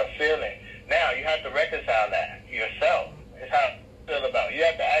there, or a feeling. Now, you reconcile that yourself. It's how you feel about it. You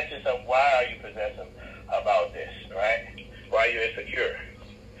have to ask yourself, why are you possessive about this, right? Why are you insecure?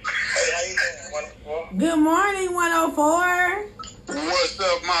 Hey, how you doing, 104? Good morning, 104. What's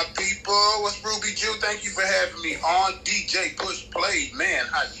up, my people? What's Ruby Jew? Thank you for having me on DJ Push Play. Man,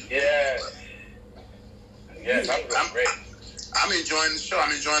 how you doing? Yes, I'm doing great. I'm enjoying the show.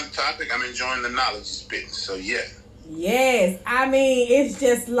 I'm enjoying the topic. I'm enjoying the knowledge spitting. So, yeah. Yes, I mean, it's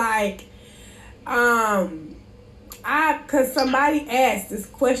just like, cause somebody asked this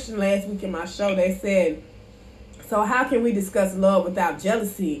question last week in my show. They said, so how can we discuss love without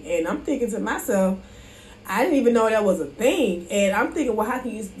jealousy? And I'm thinking to myself, I didn't even know that was a thing. And I'm thinking, well, how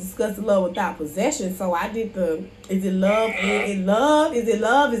can you discuss love without possession? So I did is it love? Is it love? Is it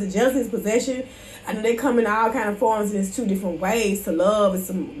love? Is it jealousy? Is possession? I know they come in all kind of forms, and there's two different ways to love. It's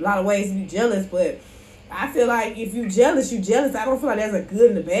a lot of ways to be jealous, but I feel like if you jealous, you jealous. I don't feel like there's a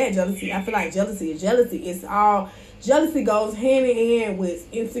good and a bad jealousy. I feel like jealousy is jealousy. It's all, jealousy goes hand in hand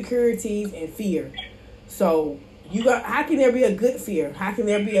with insecurities and fear. So how can there be a good fear? How can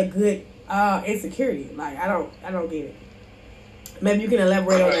there be a good insecurity? Like, I don't get it. Maybe you can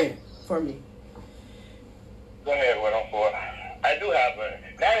elaborate on that for me. Go ahead, 104. I do have a,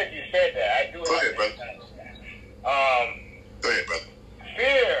 now that you said that, I do Go have ahead, brother. Go ahead, brother.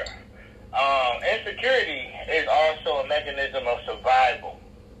 Fear, insecurity is also a mechanism of survival.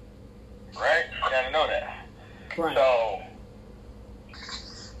 Right? You gotta know that. Right. So,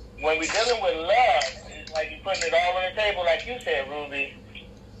 when we're dealing with love, it's like you're putting it all on the table, like you said, Ruby.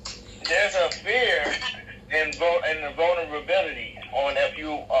 There's a fear and the vulnerability on if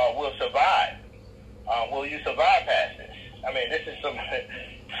you will survive. Will you survive past this? I mean, this is some...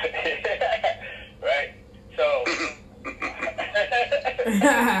 right? So...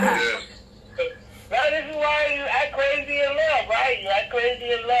 Now, this is why you act crazy in love, right? You act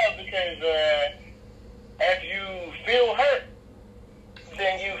crazy in love because if you feel hurt,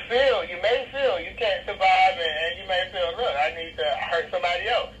 then you may feel you can't survive, and you may feel, look, I need to hurt somebody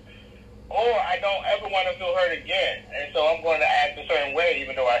else. Or I don't ever want to feel hurt again, and so I'm going to act a certain way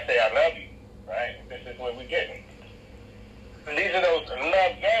even though I say I love you, right? This is what we're getting. And these are those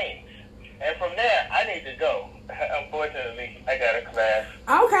love games. And from there, I need to go. Unfortunately, I got a class.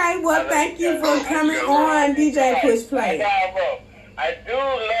 Okay, well, thank you for coming on DJ Push Play. I do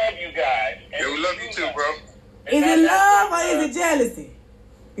love you guys. Yeah, we love you too, bro. Is it love or is it jealousy?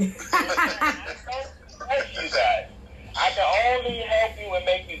 I don't bless you guys. I can only help you and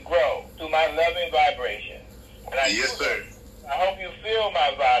make you grow through my loving vibration. And Yes, sir. I hope you feel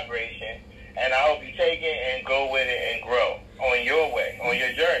my vibration, and I hope you take it and go with it and grow on your way, on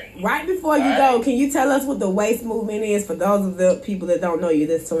your journey. Right before you go, can you tell us what the WASTE movement is for those of the people that don't know you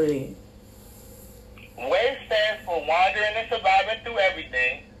that's tuning in? WASTE stands for Wandering and Surviving Through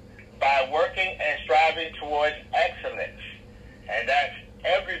Everything by Working and Striving Towards Excellence. And that's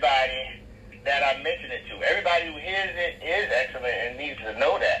everybody that I'm mentioning to. Everybody who hears it is excellent and needs to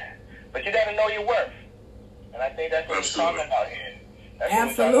know that. But you got to know your worth. And I think that's what we're talking about here.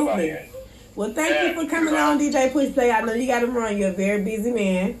 Absolutely. Well, thank you for coming on, DJ Push Play. I know you got to run. You're a very busy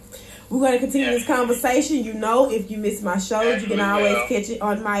man. We're going to continue this conversation. You know, if you miss my shows, you can always catch it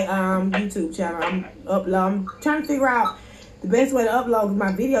on my YouTube channel. I'm trying to figure out the best way to upload because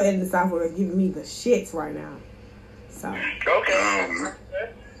my video editing software is giving me the shits right now. So. Okay.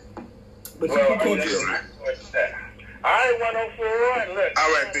 But you can catch it. All right, 104. And look.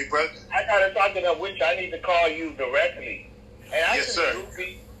 All right, big brother. I got to talk it up with you. I need to call you directly. And Yes, sir.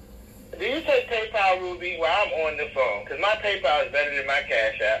 Ruby, do you take PayPal, Ruby, while I'm on the phone? Because my PayPal is better than my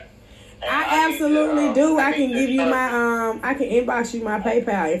Cash App. I absolutely do. I can give you my I can inbox you my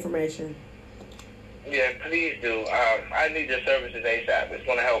PayPal information. Yeah, please do. I need your services ASAP. It's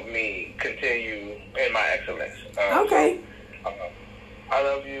going to help me continue in my excellence. Okay. I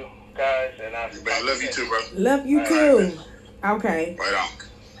love you guys, and I love you too, bro. Love you too. Okay. Right on.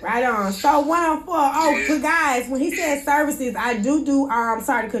 Right on. So 104. Oh, so guys, when he said services, I do.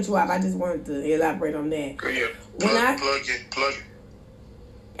 Sorry to cut you off. I just wanted to elaborate on that. Plug it.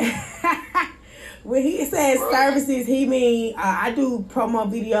 When he says services, he mean I do promo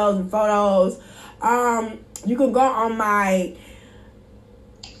videos and photos. You can go on my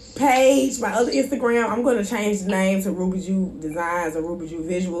page, my other Instagram. I'm going to change the name to Ruby Jew Designs or Ruby Jew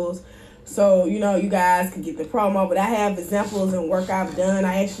Visuals. So, you know, you guys can get the promo. But I have examples and work I've done.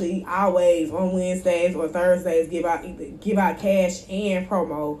 I actually always on Wednesdays or Thursdays give out cash and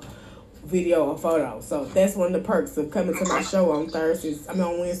promo video or photo. So that's one of the perks of coming to my show on Thursdays. I mean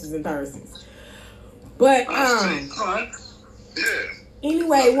on Wednesdays and Thursdays. But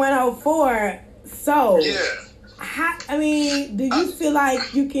anyway, 104. So I mean, do you feel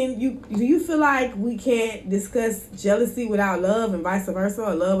like do you feel like we can't discuss jealousy without love and vice versa,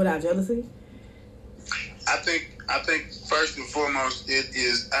 or love without jealousy? I think first and foremost, it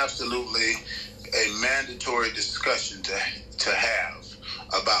is absolutely a mandatory discussion to have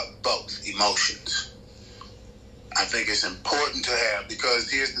about both emotions. I think it's important to have,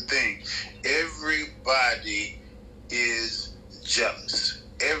 because here's the thing. Everybody is jealous.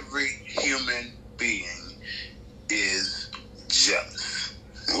 Every human being is jealous.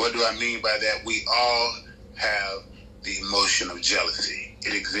 And what do I mean by that? We all have the emotion of jealousy.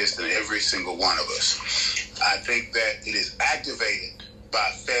 It exists in every single one of us. I think that it is activated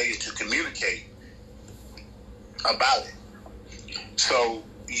by failure to communicate about it. So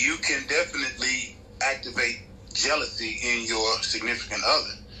you can definitely activate jealousy in your significant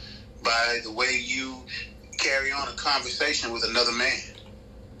other by the way you carry on a conversation with another man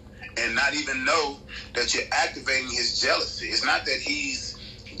and not even know that you're activating his jealousy. It's not that he's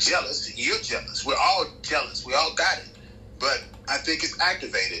jealous, you're jealous. We're all jealous. We all got it. But I think it's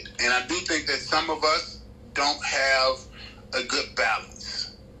activated. And I do think that some of us don't have a good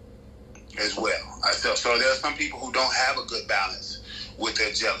balance as well. So there are some people who don't have a good balance with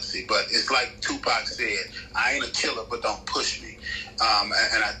their jealousy. But it's like Tupac said, I ain't a killer, but don't push me.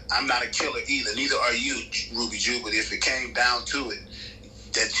 I'm not a killer either. Neither are you, Ruby Jew. But if it came down to it,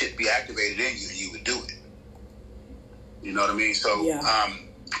 that should be activated in you, and you would do it. You know what I mean? So yeah.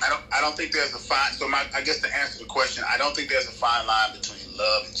 I don't think there's a fine. So I guess to answer the question, I don't think there's a fine line between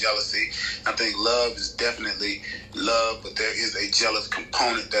love and jealousy. I think love is definitely love, but there is a jealous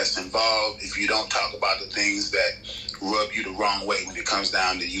component that's involved if you don't talk about the things that rub you the wrong way when it comes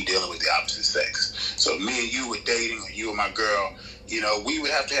down to you dealing with the opposite sex. So me and you were dating, or you and my girl, we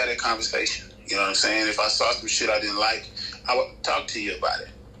would have to have that conversation. You know what I'm saying? If I saw some shit I didn't like, I would talk to you about it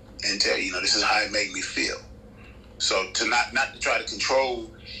and tell you, this is how it made me feel. So to not to try to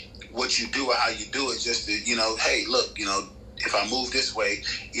control what you do or how you do it, just to, hey, look, if I move this way,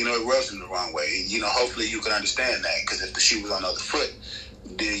 it rubs me the wrong way. And, hopefully you can understand that, because if the shoe was on the other foot,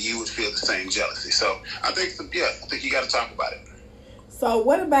 then you would feel the same jealousy. So I think you got to talk about it. So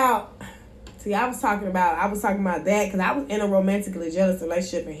what about, I was talking about that because I was in a romantically jealous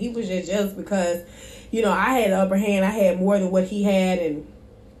relationship, and he was just jealous because, I had the upper hand. I had more than what he had, and,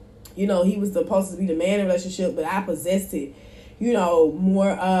 he was supposed to be the man in the relationship, but I possessed it, more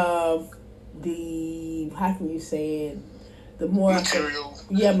of the, how can you say it? The more material.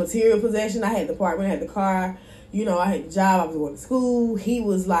 Material possession. I had the apartment, I had the car, I had the job, I was going to school. He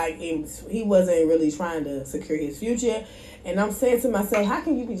was he wasn't really trying to secure his future. And I'm saying to myself, how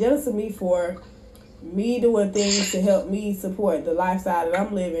can you be jealous of me for me doing things to help me support the lifestyle that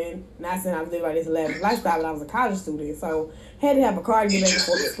I'm living? Not saying I was living like this lavish lifestyle, but I was a college student, so I had to have a car to get back and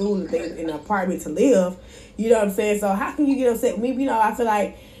forth to school and things, in an apartment to live. You know what I'm saying? So how can you get upset with me? I feel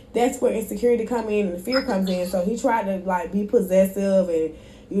like that's where insecurity come in and the fear comes in. So he tried to be possessive, and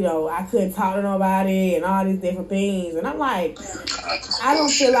I couldn't talk to nobody and all these different things. And I'm like, I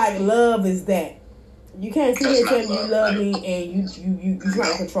don't feel like love is that. You can't sit here telling me you love me and you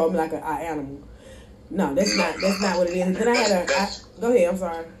trying to control me like an animal. No, that's not what it is. And then I had go ahead. I'm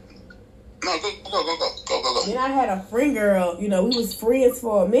sorry. No, go. Then I had a friend girl. We was friends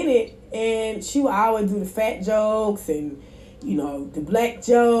for a minute, and she would always do the fat jokes and the black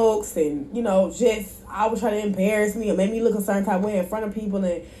jokes, and just always try to embarrass me or make me look a certain type of way in front of people,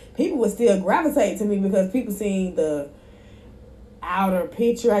 and people would still gravitate to me because people seen the outer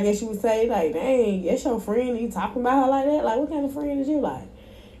picture, I guess you would say, like, dang, that's your friend, you talking about her like that? Like, what kind of friend is you like?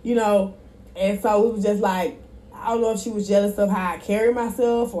 And so it was just like, I don't know if she was jealous of how I carried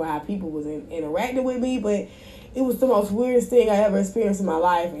myself or how people was interacting with me, but it was the most weirdest thing I ever experienced in my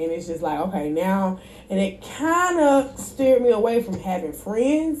life. And it's just like, okay, now, and it kind of steered me away from having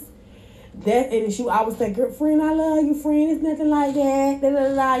friends. And she always say, girl, friend, I love you, friend, it's nothing like that, da,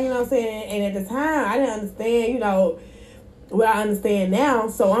 da, da, you know what I'm saying? And at the time, I didn't understand, what I understand now.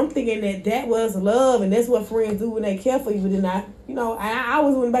 So I'm thinking that was love, and that's what friends do when they care for you. But then I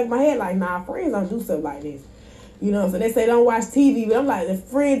always went back in my head like, nah, friends don't do stuff like this. So they say don't watch TV, but I'm like,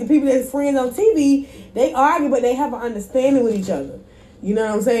 the people that's friends on TV, they argue, but they have an understanding with each other. You know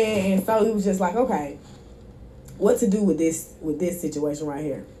what I'm saying? And so it was just like, okay, what to do with this situation right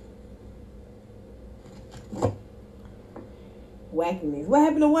here? Wackiness. What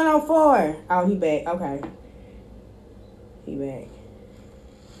happened to 104? Oh, he back. Okay. He back.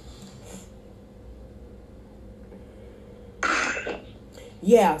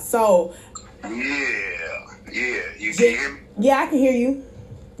 Yeah, so. Yeah. You can hear me? Yeah, I can hear you.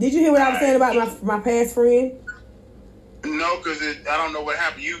 Did you hear what I was saying about my past friend? No, because I don't know what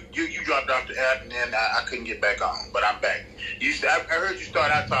happened. You dropped off the app, and then I couldn't get back on, but I'm back. I heard you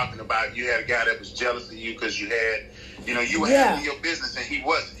start out talking about you had a guy that was jealous of you because you had, you were handling your business, and he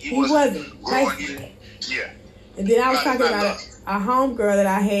wasn't. He wasn't growing you. Yeah. And then I was talking about a homegirl that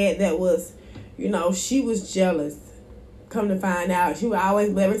I had that was, she was jealous. Come to find out, she would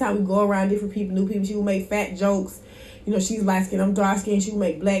always, every time we go around different people, new people, she would make fat jokes. She's light skinned, I'm dark skinned. She would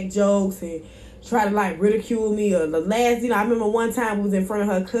make black jokes and try to ridicule me. Or the last, I remember one time we was in front of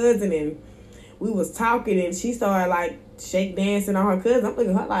her cousin and we was talking and she started shake dancing on her cousin. I'm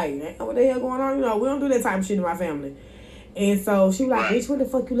looking at her like, what the hell going on? We don't do that type of shit in my family. And so she was like, bitch, what the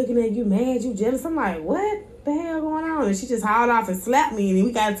fuck you looking at? You mad? You jealous? I'm like, what the hell going on? And she just hauled off and slapped me, and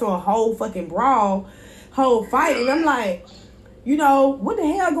we got into a whole fucking brawl, whole fight. And I'm like, what the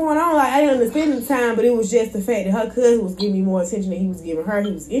hell going on? I didn't understand at the time, but it was just the fact that her cousin was giving me more attention than he was giving her.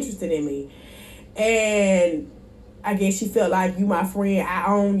 He was interested in me. And I guess she felt like, you my friend, I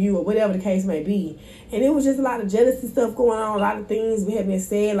own you, or whatever the case may be. And it was just a lot of jealousy stuff going on, a lot of things we had been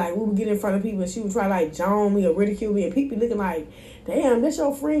said. We would get in front of people and she would try to joan me or ridicule me, and people looking like, damn, that's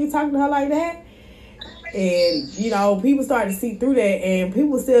your friend, you talking to her like that? And, people started to see through that, and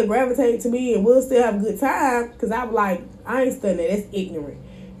people still gravitate to me, and we'll still have a good time, because I was like, I ain't studying that, that's ignorant.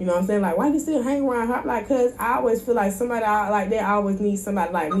 You know what I'm saying? Why you still hang around her? I'm like, because I always feel like somebody like that always needs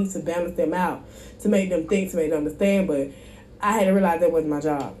somebody like me to balance them out, to make them think, to make them understand, but I had to realize that wasn't my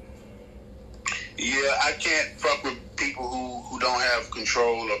job. Yeah, I can't fuck with people who don't have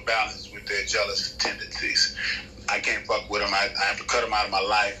control or balance with their jealous tendencies. I can't fuck with them. I have to cut them out of my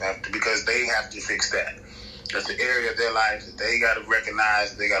life because they have to fix that. That's the area of their life that they got to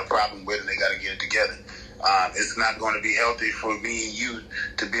recognize they got a problem with, and they got to get it together. It's not going to be healthy for me and you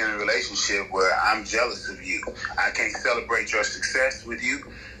to be in a relationship where I'm jealous of you. I can't celebrate your success with you.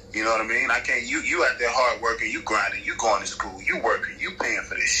 You know what I mean? I can't. You out there hard working, you grinding, you going to school, you working, you paying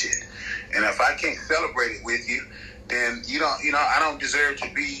for this shit. And if I can't celebrate it with you, then I don't deserve to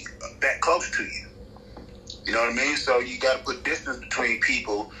be that close to you. You know what I mean? So you got to put distance between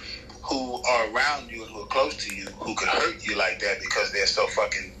people who are around you and who are close to you, who could hurt you like that because they're so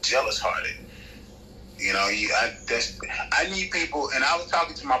fucking jealous-hearted. I need people, and I was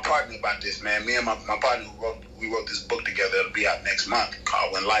talking to my partner about this, man. Me and my partner we wrote this book together. It'll be out next month,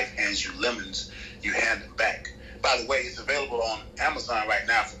 called When Life Hands You Lemons, You Hand Them Back. By the way, it's available on Amazon right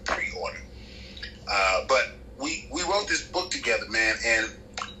now for pre-order. But we wrote this book together, man, and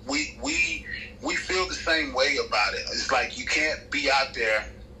we feel the same way about it. It's like you can't be out there,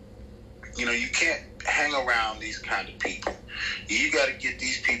 you can't hang around these kind of people. You got to get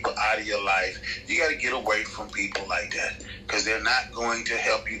these people out of your life. You got to get away from people like that because they're not going to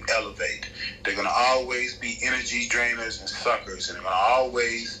help you elevate. They're going to always be energy drainers and suckers, and they're going to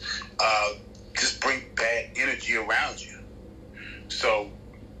always just bring bad energy around you. So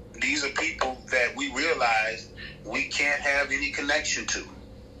these are people that we realize we can't have any connection to.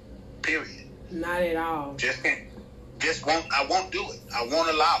 Period. Not at all. I won't do it. I won't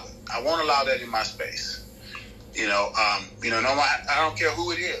allow it. I won't allow that in my space. I don't care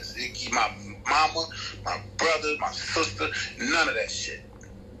who it is. My mama, my brother, my sister, none of that shit.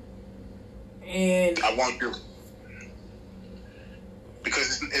 And I won't do it.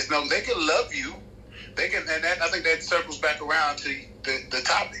 Because they can love you. They can, and I think that circles back around to the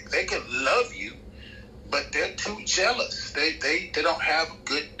topic. They can love you, but they're too jealous. They don't have a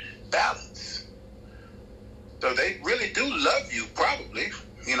good balance. So they really do love you, probably,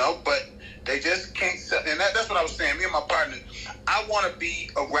 but they just can't. And that's what I was saying. Me and my partner, I want to be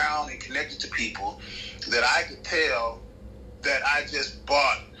around and connected to people that I could tell that I just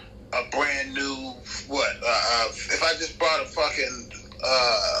bought a brand new, if I just bought a fucking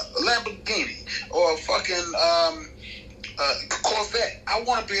Lamborghini or a fucking Corvette, I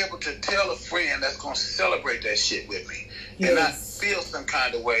want to be able to tell a friend that's going to celebrate that shit with me and not feel some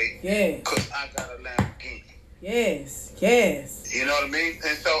kind of way because I got a Lamborghini. Yes. You know what I mean?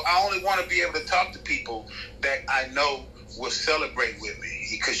 And so I only want to be able to talk to people that I know will celebrate with me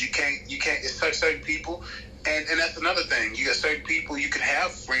because you can't, it's certain people. And that's another thing. You got certain people, you can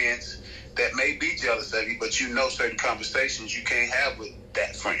have friends that may be jealous of you, but certain conversations you can't have with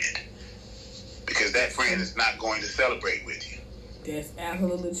that friend because that friend is not going to celebrate with you. That's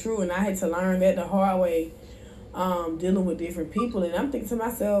absolutely true. And I had to learn that the hard way, dealing with different people. And I'm thinking to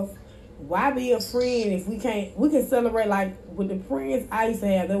myself, why be a friend if we can celebrate like with the friends I used to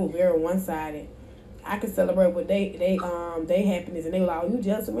have, they were very one-sided. I could celebrate with they happiness and they were like, oh, you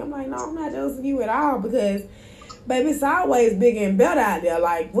jealous of me? I'm like, no, I'm not jealous of you at all because, baby, it's always bigger and better out there.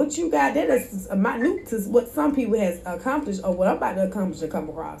 Like, what you got there is minute to what some people has accomplished or what I'm about to accomplish and come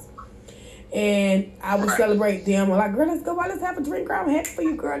across. And I would celebrate them. I'm like, girl, let's go out. Let's have a drink, girl. I'm happy for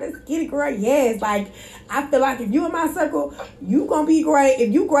you, girl. Let's get it, girl. Yes. Like, I feel like if you in my circle, you going to be great.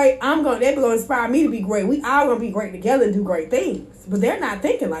 If you great, they're going to inspire me to be great. We all going to be great together and do great things. But they're not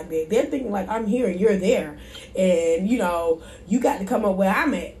thinking like that. They're thinking like, I'm here and you're there. And, you know, you got to come up where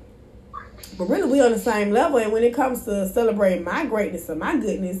I'm at. But really, we on the same level. And when it comes to celebrating my greatness and my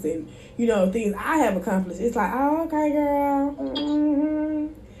goodness and, you know, things I have accomplished, it's like, oh, okay, girl. Mm-hmm.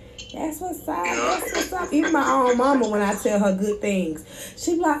 That's what's up. That's what's up. Even my own mama, when I tell her good things,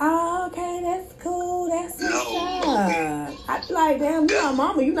 she be like, oh, okay, that's cool. That's what's up. I be like, damn, you my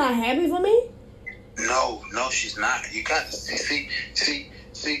mama. You not happy for me? No, she's not. You got to see,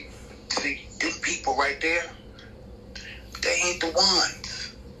 them people right there, they ain't the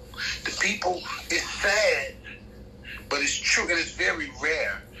ones. The people, it's sad, but it's true, and it's very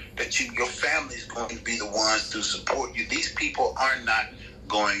rare that your family's going to be the ones to support you. These people are not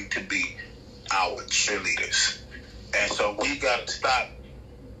going to be our cheerleaders. And so we got to stop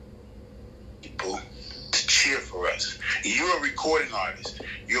people to cheer for us. You're a recording artist.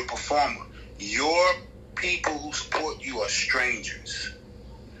 You're a performer. Your people who support you are strangers.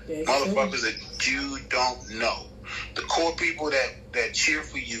 That's motherfuckers true. That you don't know. The core people that cheer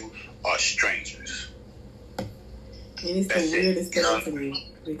for you are strangers. And it's the weirdest thing to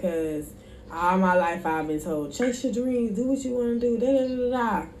me because all my life I've been told, chase your dreams, do what you want to do,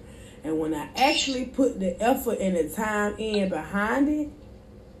 da-da-da-da-da. And when I actually put the effort and the time in behind it,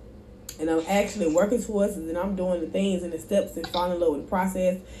 and I'm actually working towards it, and I'm doing the things and the steps and falling in love with the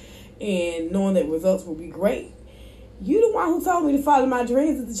process and knowing that results will be great, you the one who told me to follow my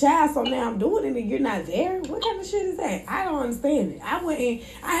dreams as a child, so now I'm doing it and you're not there? What kind of shit is that? I don't understand it.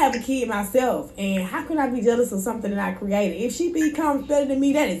 I have a kid myself, and how can I be jealous of something that I created? If she becomes better than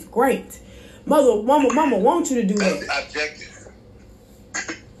me, that is great. Mama want you to do that. That's the objective.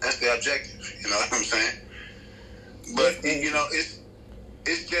 That's the objective. You know what I'm saying? But you know, it's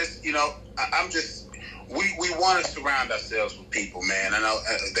just, you know, we want to surround ourselves with people, man. I know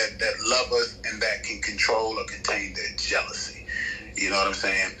that love us and that can control or contain their jealousy. You know what I'm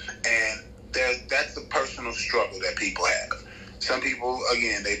saying? And that's the personal struggle that people have. Some people,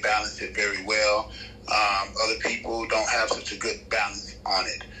 again, they balance it very well. Other people don't have such a good balance on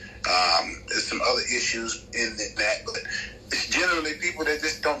it. There's some other issues in that, but it's generally people that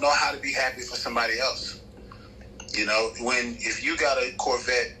just don't know how to be happy for somebody else. You know, if you got a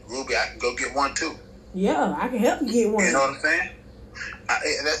Corvette, Ruby, I can go get one too. Yeah, I can help you get one. You know what I'm saying?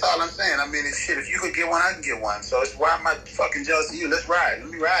 That's all I'm saying. I mean, if you could get one, I can get one. So why am I fucking jealous of you? Let's ride. Let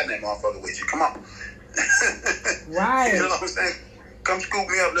me ride that motherfucker with you. Come on. Right. You know what I'm saying? Come scoop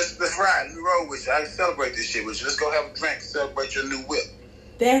me up. Let's ride. Let me roll with you. I can celebrate this shit with you. Let's go have a drink and celebrate your new whip.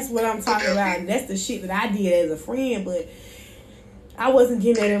 That's what I'm talking about. And that's the shit that I did as a friend, but I wasn't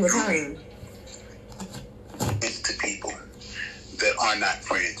getting that in return. It's to people that are not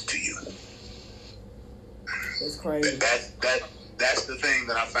friends to you. It's crazy. That's the thing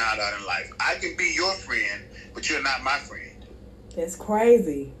that I found out in life. I can be your friend, but you're not my friend. That's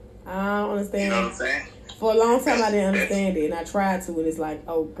crazy. I don't understand. You know what I'm saying? For a long time, I didn't understand it, and I tried to, and it's like,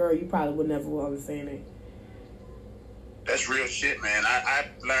 oh, girl, you probably would never understand it. That's real shit, man. I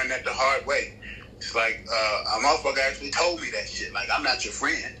learned that the hard way. It's like a motherfucker actually told me that shit. Like, I'm not your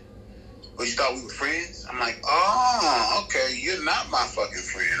friend. But you thought we were friends? I'm like, oh, okay, you're not my fucking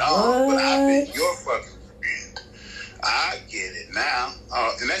friend. Oh, what? But I've been your fucking friend. I get it now.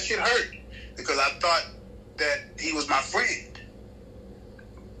 And that shit hurt because I thought that he was my friend.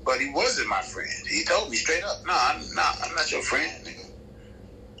 But he wasn't my friend. He told me straight up, no, I'm not your friend, nigga.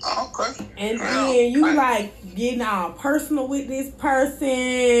 Oh, okay. And then you like getting all personal with this person,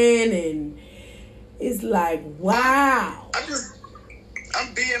 and it's like, wow.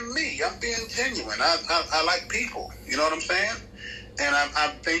 I'm being me. I'm being genuine. I like people. You know what I'm saying? And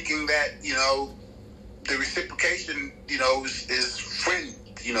I'm thinking that, you know, the reciprocation, you know, is friend.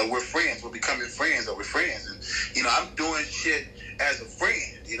 You know, we're friends. We're becoming friends, or we're friends. And, you know, I'm doing shit as a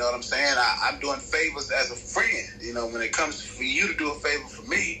friend. You know what I'm saying? I'm doing favors as a friend. You know, when it comes for you to do a favor for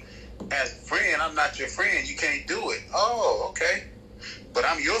me as a friend, I'm not your friend. You can't do it. Oh, okay. But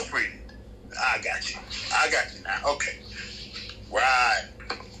I'm your friend. I got you now. Okay. Right.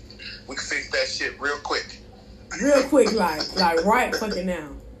 We can fix that shit real quick. Real quick, like right fucking now.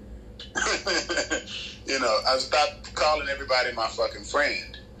 You know, I stopped calling everybody my fucking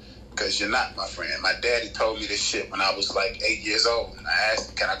friend because you're not my friend. My daddy told me this shit when I was like 8 years old, and I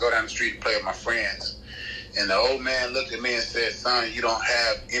asked him, can I go down the street and play with my friends? And the old man looked at me and said, son, you don't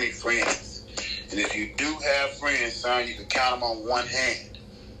have any friends. And if you do have friends, son, you can count them on one hand.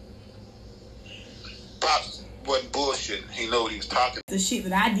 Pops, wasn't bullshitting. He knew what he was talking. The shit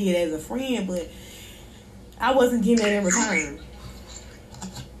that I did as a friend, but I wasn't getting that in return.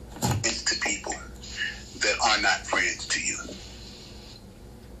 It's to people that are not friends to you.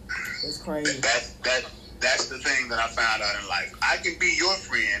 It's crazy. That's the thing that I found out in life. I can be your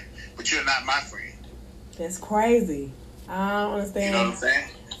friend, but you're not my friend. That's crazy. I don't understand. You know what I'm saying?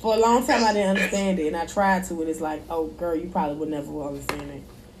 For a long time, I didn't understand it, and I tried to, and it's like, oh, girl, you probably would never understand it.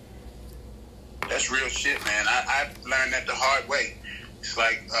 That's real shit, man. I learned that the hard way. It's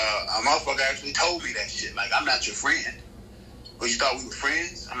like, a motherfucker actually told me that shit. Like, I'm not your friend. But you thought we were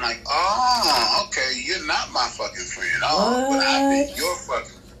friends? I'm like, oh, okay, you're not my fucking friend. Oh, what? But I've been your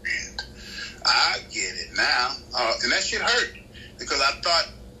fucking friend. I get it now. And that shit hurt because I thought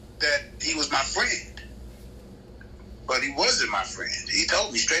that he was my friend. But he wasn't my friend. He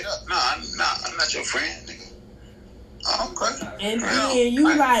told me straight up, no, I'm not your friend, nigga. Oh, okay. And then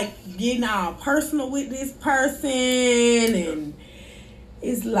you like getting all personal with this person, and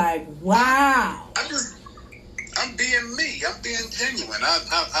it's like, wow. I'm being me. I'm being genuine.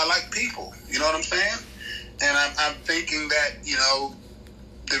 I like people. You know what I'm saying? And I'm thinking that, you know,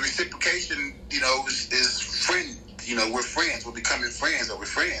 the reciprocation, you know, is friend. You know, we're friends. We're becoming friends, or we're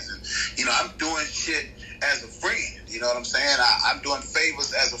friends. And, you know, I'm doing shit as a friend. You know what I'm saying? I'm doing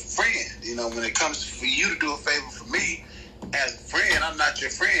favors as a friend. You know, when it comes for you to do a favor for me as a friend, I'm not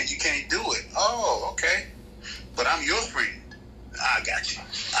your friend. You can't do it. Oh, okay. But I'm your friend. I got you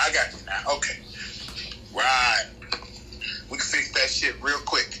now. Okay. Right. We can fix that shit real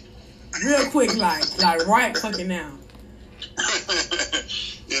quick. Real quick, like right fucking now.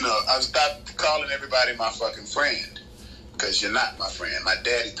 You know, I've stopped calling everybody my fucking friend because you're not my friend. My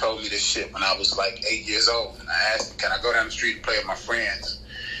daddy told me this shit when I was like 8 years old, and I asked him, can I go down the street and play with my friends?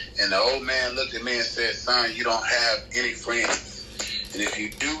 And the old man looked at me and said, son, you don't have any friends. And if you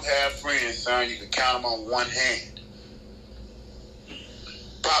do have friends, son, you can count them on one hand.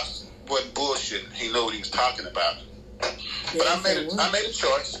 Pops wasn't bullshitting. He knew what he was talking about. But I made a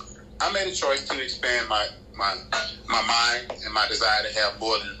choice. I made a choice to expand my mind and my desire to have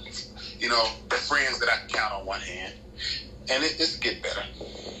more than, you know, the friends that I can count on one hand. And it's get better.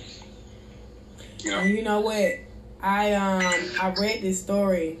 You know? And you know what? I read this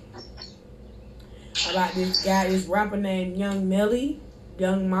story about this guy, this rapper named Young Molly,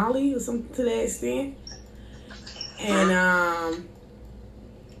 or something to that extent. And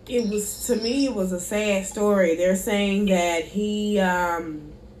it was a sad story. They're saying that he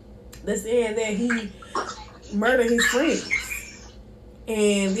murdered his friends,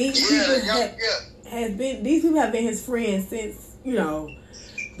 and these people have been his friends since, you know,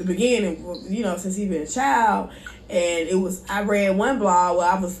 the beginning. You know, since he's been a child. And I read one blog. Well,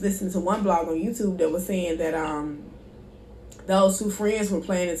 I was listening to one blog on YouTube that was saying that those two friends were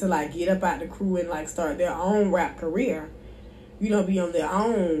planning to like get up out the crew and like start their own rap career. You know, be on their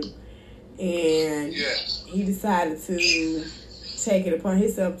own. And he decided to take it upon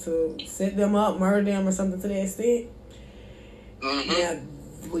himself to set them up, murder them, or something to that extent. Mm-hmm.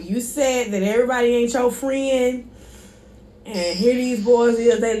 Now, when you said that everybody ain't your friend, and here these boys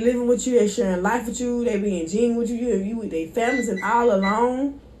is, they living with you, they sharing life with you, they being genuine with you with their families and all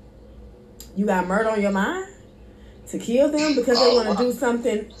alone, you got murder on your mind to kill them because they want to do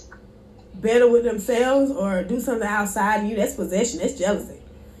something better with themselves or do something outside of you. That's possession. That's jealousy.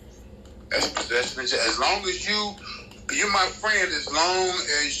 That's possession. As long as you're my friend, as long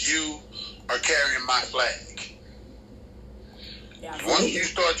as you are carrying my flag. Yeah, once you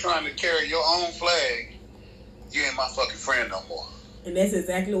start trying to carry your own flag, you ain't my fucking friend no more. And that's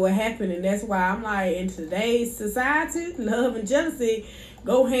exactly what happened. And that's why I'm like, in today's society, love and jealousy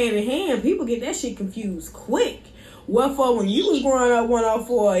go hand in hand. People get that shit confused quick. What for when you was growing up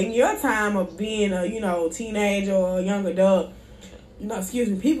 104 in your time of being a, you know, teenager or a young adult, you know,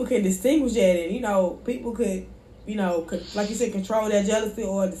 people can distinguish that, and, you know, people could, you know, like you said, control that jealousy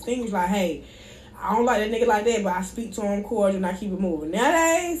or distinguish like, hey, I don't like that nigga like that, but I speak to him cordial and I keep it moving.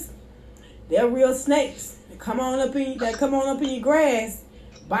 Nowadays, they're real snakes. They come on up in your grass,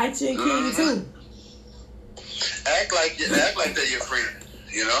 bite you and kill you too. Act like they're your friend,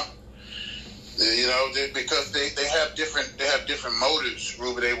 you know. You know, because they have different motives,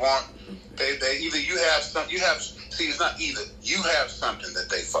 Ruby. They either it's not either. You have something that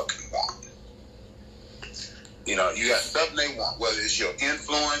they fucking want. You know, you got something they want, whether it's your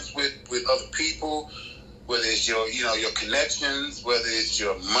influence with other people, whether it's your connections, whether it's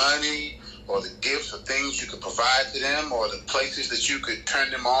your money or the gifts or things you could provide to them, or the places that you could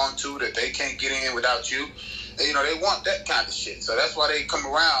turn them on to that they can't get in without you. You know, they want that kind of shit. So that's why they come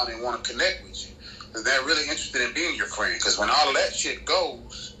around and want to connect with you. Because they're really interested in being your friend. Because when all of that shit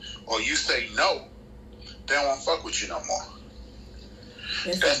goes, or you say no, they don't want to fuck with you no more.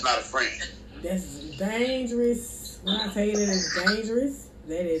 That's not a friend. That's dangerous. When I tell you that it's dangerous,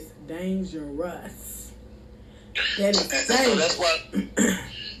 that is dangerous. That is dangerous. So that's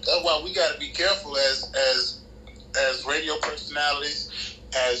why we got to be careful as radio personalities,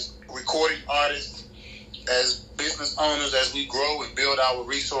 as recording artists, as business owners, as we grow and build our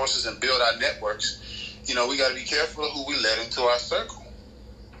resources and build our networks. You know, we got to be careful of who we let into our circle.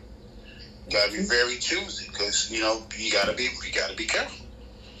 Got to be very choosy, because you know you got to be careful.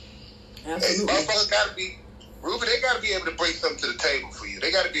 Absolutely. Hey, motherfuckers got to be, Ruben. They got to be able to bring something to the table for you.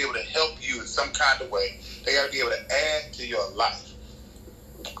 They got to be able to help you in some kind of way. They got to be able to add to your life.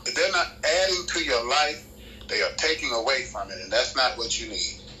 If they're not adding to your life, they are taking away from it, and that's not what you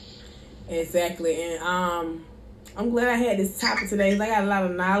need. Exactly, and I'm glad I had this topic today, because I got a lot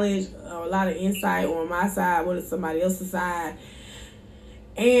of knowledge, a lot of insight on my side, what is somebody else's side.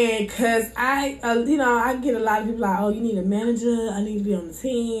 And because I get a lot of people like, oh, you need a manager, I need to be on the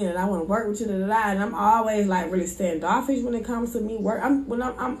team, and I want to work with you, and I'm always like really standoffish when it comes to me work. When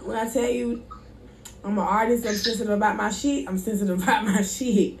I tell you I'm an artist, I'm sensitive about my shit.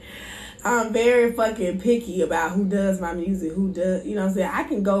 I'm very fucking picky about who does my music, who does, you know what I'm saying? I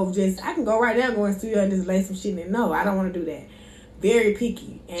can go right now, go in the studio and just lay some shit in. No, I don't want to do that. Very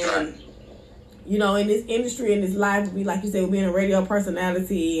picky. And, you know, in this industry, in this life, like you said, being a radio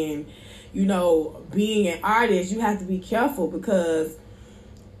personality and, you know, being an artist, you have to be careful, because,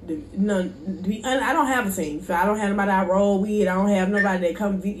 I don't have a team. So I don't have nobody I roll with. I don't have nobody that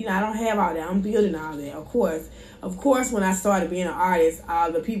come, you know, I don't have all that. I'm building all that, of course. Of course, when I started being an artist,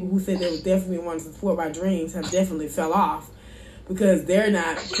 the people who said they would definitely want to support my dreams have definitely fell off, because they're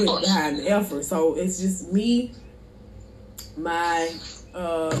not putting behind the effort. So it's just me, my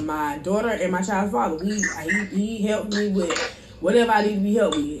daughter, and my child's father. He helped me with whatever I need to be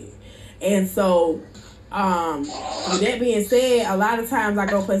helped with. And so, with that being said, a lot of times I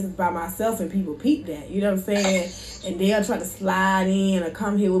go places by myself and people peep that, you know what I'm saying? And they'll try to slide in or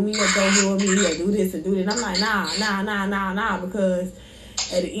come here with me or go here with me or do this and do that. And I'm like, nah, because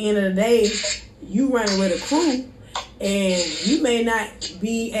at the end of the day, you running with a crew, and you may not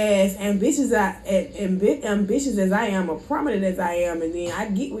be as ambitious as I am, or prominent as I am, and then I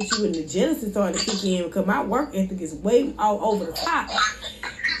get with you and the jealousy starting to kick in, because my work ethic is way all over the top,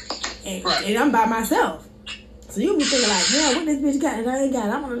 and I'm by myself. So you be thinking like, yeah, what this bitch got and I ain't got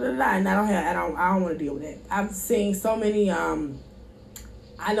it. I'm gonna lie, and I don't want to deal with that. I've seen so many.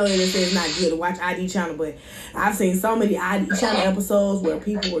 I know that it's not good to watch ID channel, but I've seen so many ID channel episodes where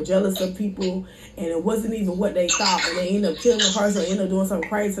people were jealous of people, and it wasn't even what they thought, and they end up killing the person, or end up doing something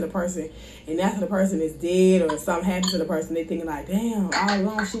crazy to the person, and after the person is dead or something happens to the person, they thinking like, damn, all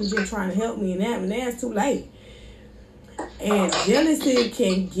along she was just trying to help me, and that's too late. And jealousy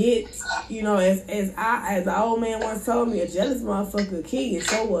can get, you know, as the old man once told me, a jealous motherfucker king is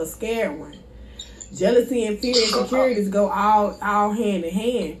so a scared one. Jealousy and fear and insecurities go all hand in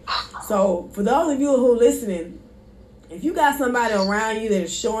hand. So for those of you who are listening, if you got somebody around you that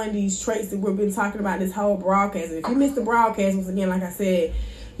is showing these traits that we've been talking about this whole broadcast, and if you missed the broadcast, once again, like I said,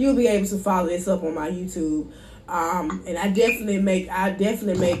 you'll be able to follow this up on my YouTube. And I definitely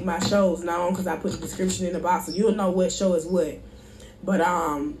make my shows known, because I put the description in the box, so you'll know what show is what. But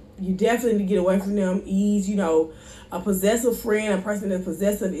you definitely need to get away from them. You know, a possessive friend, a person that's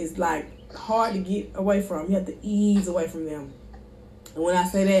possessive, is like hard to get away from. You have to ease away from them. And when I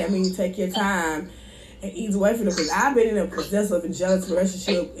say that, I mean you take your time and ease away from them. Because I've been in a possessive and jealous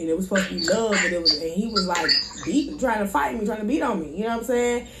relationship, and it was supposed to be love, but he was like trying to fight me, trying to beat on me. You know what I'm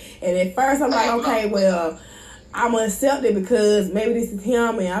saying? And at first I'm like, okay, well, I'm gonna accept it because maybe this is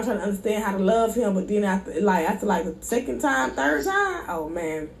him, and I'm trying to understand how to love him. But then after the second time, third time, oh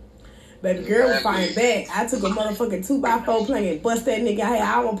man, baby girl was fighting back. I took a motherfucking 2x4 plane and bust that nigga out.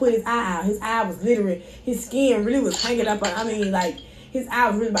 I want to put his eye out. His eye was literally, his skin really was hanging up. I mean, like, his eye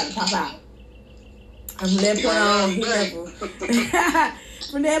was really about to pop out. And from that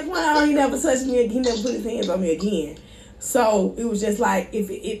point on, he never touched me again. He never put his hands on me again. So it was just like, if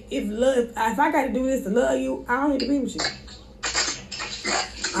I got to do this to love you, I don't need to be with you.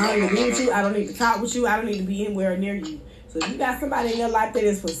 I don't need to be with you. I don't need to talk with you. I don't need to be anywhere near you. So if you got somebody in your life that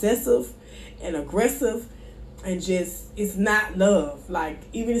is possessive and aggressive and just, it's not love. Like,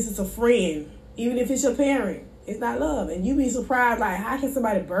 even if it's a friend, even if it's your parent, it's not love. And you be surprised, like, how can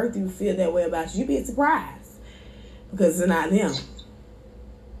somebody birth you feel that way about you? You be surprised because it's not them.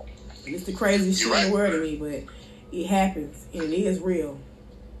 And it's the craziest shit in the world to me, but it happens, and it is real.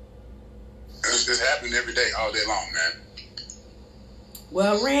 It's happening every day, all day long, man.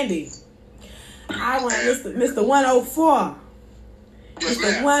 Well, Randy, I want Mr. 104. Yes,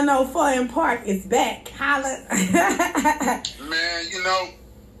 ma'am. 104 in Park is back. Holla. Man, you know,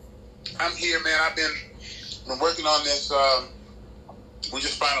 I'm here, man. I've been working on this. We're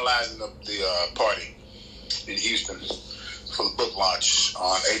just finalizing the party in Houston for the book launch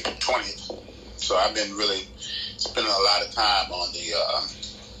on April 20th. So I've been really spending a lot of time on the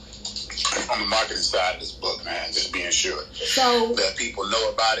marketing side of this book, man. Just being sure that people know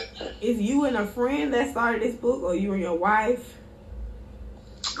about it. Is you and a friend that started this book, or you and your wife?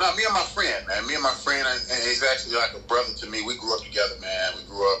 No, me and my friend, man. Me and my friend, and he's actually like a brother to me. We grew up together, man. We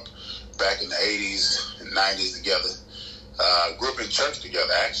grew up back in the 80s and 90s together. Grew up in church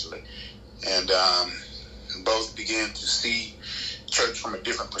together, actually. And both began to see church from a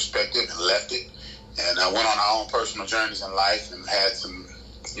different perspective and left it. And went on our own personal journeys in life and had some,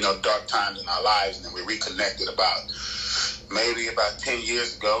 you know, dark times in our lives. And then we reconnected about 10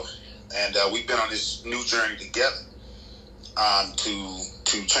 years ago. And we've been on this new journey together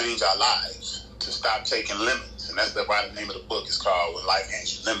to change our lives, to stop taking limits. And that's why the name of the book is called When Life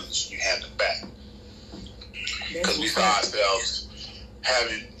Hands You Limits, You Hand Them Back. Because we saw ourselves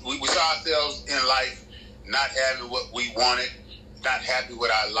we saw ourselves in life not having what we wanted, not happy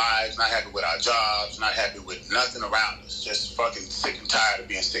with our lives, not happy with our jobs, not happy with nothing around us, just fucking sick and tired of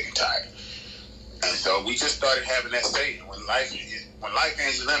being sick and tired. And so we just started having that saying, when life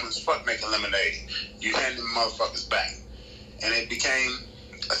hands you lemons, fuck making lemonade. You hand them motherfuckers back. And it became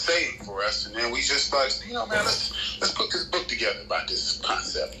a saying for us. And then we just started, you know, man, let's put this book together about this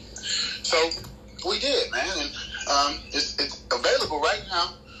concept. So we did, man. And it's available right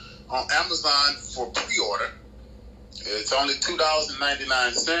now on Amazon for pre-order. It's only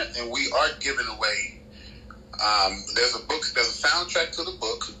 $2.99, and we are giving away. There's a soundtrack to the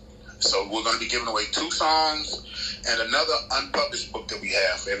book, so we're going to be giving away 2 songs and another unpublished book that we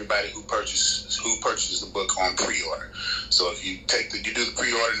have for everybody who purchases the book on pre-order. So if you you do the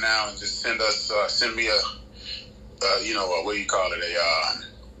pre-order now and just send me a what do you call it,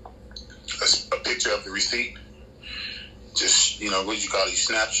 a picture of the receipt. Just, you know, what do you call it? You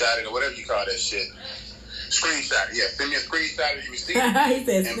snapshot it or whatever you call that shit. Screenshot it. Yeah, send me a screenshot of your receipt. He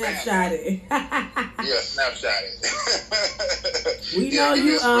said snapshot it. Yeah, snapshot it. We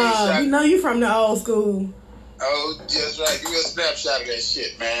know you from the old school. Oh, that's right. Give me a snapshot of that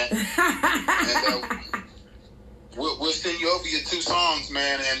shit, man. And we'll send you over your 2 songs,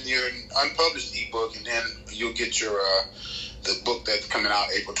 man, and your unpublished ebook, and then you'll get your the book that's coming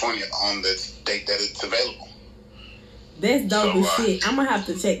out April 20th on the date that it's available. That's dope as shit. I'm gonna have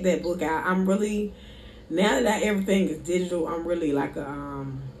to check that book out. I'm really, now that everything is digital, I'm really like a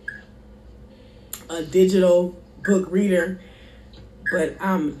digital book reader. But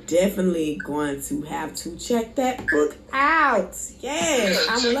I'm definitely going to have to check that book out. Yes,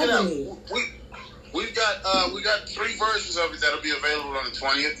 I'm loving it. We got 3 versions of it that'll be available on the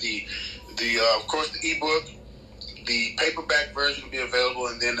 20th. The of course the ebook, the paperback version will be available,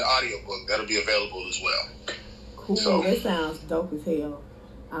 and then the audiobook that'll be available as well. Cool. So, that sounds dope as hell.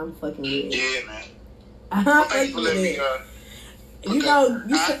 I'm fucking with it. Yeah, man. I'm fucking with it. You know,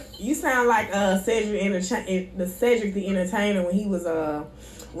 you sound like Cedric the Entertainer when he was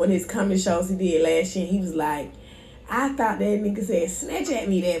one of his comedy shows he did last year. He was like, I thought that nigga said, snatch at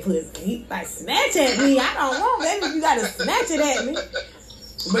me that pussy. He like, snatch at me? I don't want that. You gotta snatch it at me.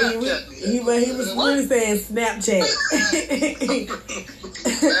 But he was really saying Snapchat.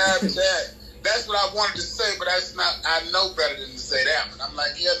 Snapchat. That's what I wanted to say, but that's not. I know better than to say that one. I'm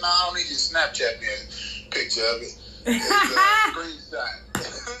like, yeah, no, I don't need you to Snapchat me a picture of it. It's a screenshot.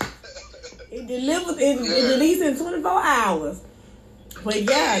 It delivers. It releases in 24 hours. But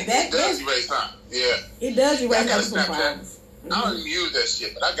yeah, it does erase time. Yeah, it does erase time. Snapchat. I don't even use that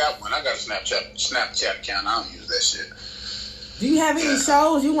shit, but I got one. I got a Snapchat account. I don't use that shit. Do you have any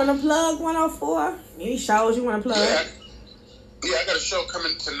shows you want to plug? 104? Any shows you want to plug? Yeah, I got a show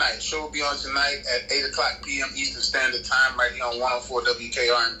coming tonight. The show will be on tonight at 8:00 p.m. Eastern Standard Time, right here on 104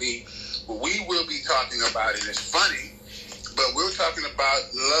 WKRNB. What we will be talking about, and it's funny, but we're talking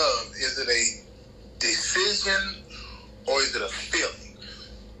about love. Is it a decision or is it a feeling?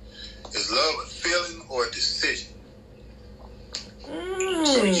 Is love a feeling or a decision?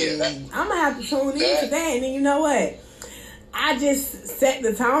 So, yeah, I'm going to have to tune in to that. And then you know what? I just set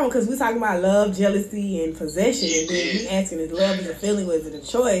the tone because we're talking about love, jealousy, and possession. And then you asking is love is a feeling or is it a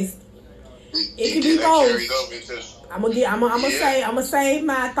choice? It can be both. I'm gonna save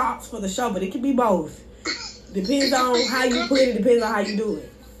my thoughts for the show, but it can be both. Depends on how you put it. Depends on how you do it.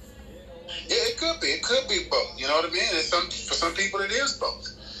 Yeah, it could be. It could be both. You know what I mean? For some people, it is both.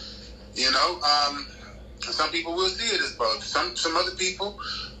 You know, Some people will see it as both. Some other people,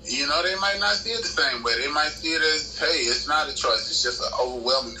 you know, they might not see it the same way. They might see it as, hey, it's not a choice. It's just an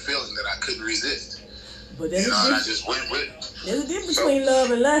overwhelming feeling that I couldn't resist. But there's and I just went with it. There's a difference between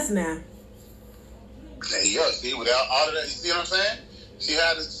love and lust now. There you go. See, without all of that, you see what I'm saying? See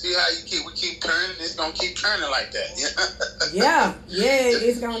how we keep turning. It's gonna keep turning like that. Yeah,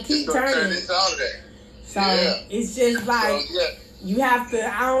 it's gonna keep turning. Turn into all of that. So it's just like you have to.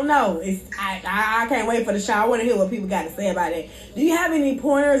 I don't know. I can't wait for the show. I want to hear what people got to say about it. Do you have any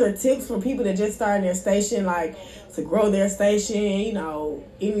pointers or tips for people that just starting their station, like to grow their station? You know,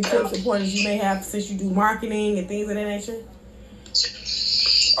 any tips or pointers you may have since you do marketing and things of that nature?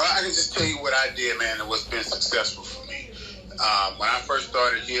 I can just tell you what I did, man, and what's been successful for me. When I first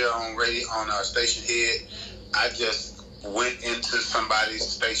started here on radio, on Station Head, I just went into somebody's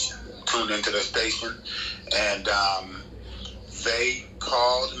station, tuned into their station, and they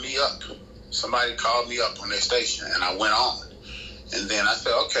called me up. Somebody called me up on their station, and I went on. And then I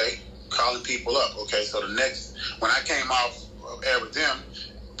said, okay, calling people up. Okay, so when I came off air with them,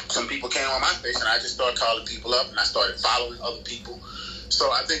 some people came on my station. I just started calling people up, and I started following other people. So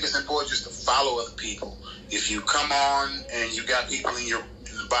I think it's important just to follow other people. If you come on and you got people in the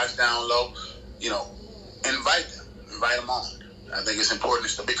box down low, you know, invite them on. I think it's important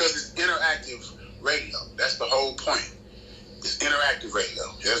because it's interactive radio. That's the whole point. It's interactive radio.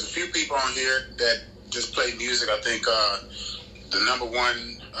 There's a few people on here that just play music. I think the number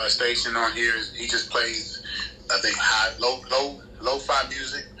one station on here he just plays, I think, low-fi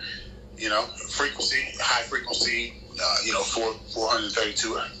music. You know, high frequency.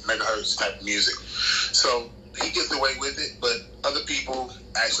 432 megahertz type of music. So he gets away with it, but other people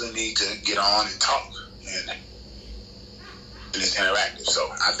actually need to get on and talk, and it's interactive. So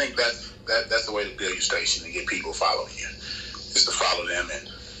I think that's the way to build your station and get people following you. Just to follow them and,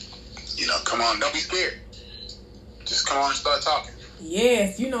 you know, come on, don't be scared. Just come on and start talking.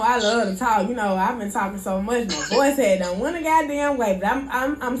 Yes, you know I love to talk. You know I've been talking so much, my voice had done went a goddamn way. But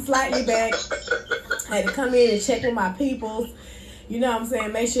I'm slightly back. I had to come in and check with my peoples. You know what I'm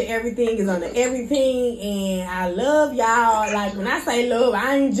saying? Make sure everything is on everything. And I love y'all. Like when I say love,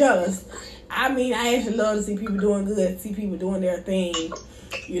 I ain't jealous. I mean I actually love to see people doing good, see people doing their thing.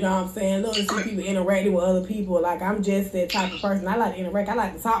 You know what I'm saying? Love to see people interacting with other people. Like I'm just that type of person. I like to interact. I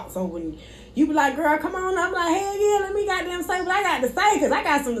like to talk. So when you be like, girl, come on. I'm like, hell yeah, let me goddamn say what I got to say, because I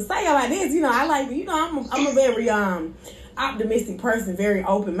got something to say about this. You know, I like, you know, I'm a very optimistic person, very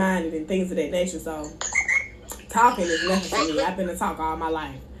open-minded and things of that nature. So talking is nothing for me. I've been a talker all my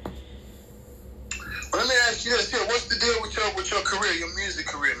life. Well, let me ask you this here. What's the deal with your career, your music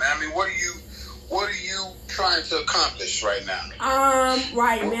career, man? I mean, what are you trying to accomplish right now?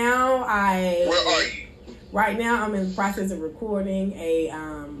 Right now, where are you? Right now, I'm in the process of recording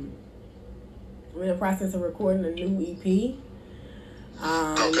I'm in the process of recording a new EP.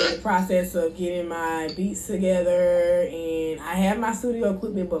 I'm in the process of getting my beats together, and I have my studio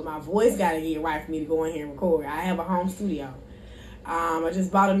equipment, but my voice got to get right for me to go in here and record. I have a home studio. I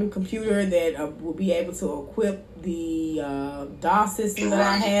just bought a new computer that will be able to equip the DAW system that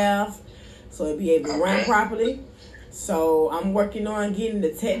I have, so it'll be able to run properly. So I'm working on getting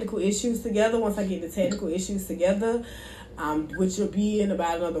the technical issues together. Once I get the technical issues together, which will be in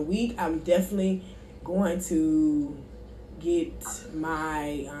about another week, I'm definitely going to get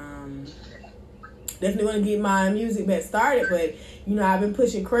my music back started. But you know, I've been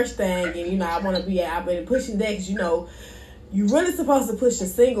pushing Crush Thing, and you know, I've been pushing that because you know, you're really supposed to push a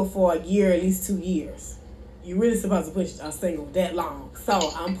single for a year, at least 2 years. You're really supposed to push a single that long.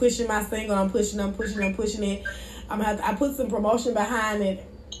 So I'm pushing my single. I'm pushing it. I put some promotion behind it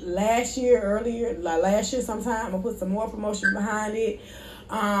last year sometime. I'm gonna put some more promotion behind it.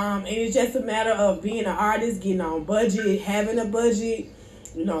 And it's just a matter of being an artist, getting on budget, having a budget.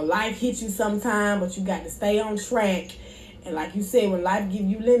 You know, life hits you sometime, but you got to stay on track. And like you said, when life give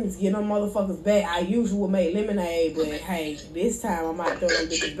you lemons, get them motherfuckers back. I usually would make lemonade, but hey, this time I might throw them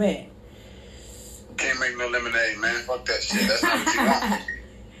bitches back. Can't make no lemonade, man. Fuck that shit. That's not what you want.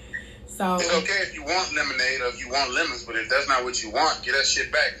 So it's okay if you want lemonade or if you want lemons, but if that's not what you want, get that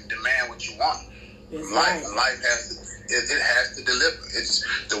shit back and demand what you want. Life has to deliver.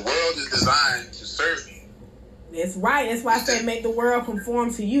 The world is designed to serve you. That's right. That's why I say make the world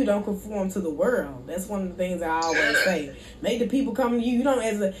conform to you. Don't conform to the world. That's one of the things I always say. Make the people come to you. You don't,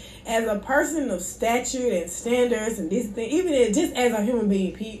 as a person of stature and standards and this thing, even just as a human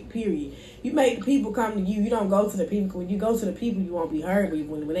being, period. You make the people come to you. You don't go to the people. When you go to the people, you won't be heard.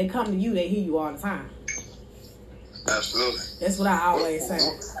 When they come to you, they hear you all the time. Absolutely. That's what I always say.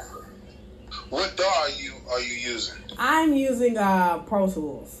 What DAW are you using? I'm using Pro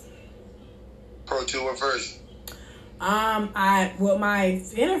Tools. Pro Tools? What version? My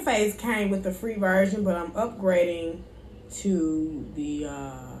interface came with the free version, but I'm upgrading to the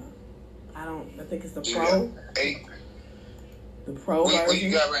I think it's the Pro. 8. The Pro version. What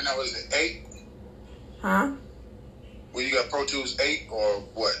you got right now? What is it? 8? Huh? Well, you got Pro Tools 8 or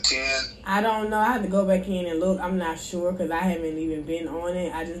what? 10? I don't know. I have to go back in and look. I'm not sure because I haven't even been on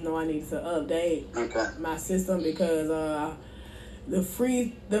it. I just know I need to update my system because the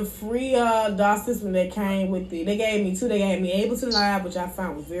free DOS system that came with they gave me 2. They gave me Ableton Live, which I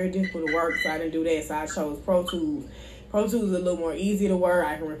found was very difficult to work, so I didn't do that. So I chose Pro Tools. Pro Tools is a little more easy to work.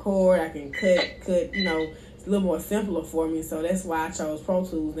 I can record. I can cut. You know, it's a little more simpler for me. So that's why I chose Pro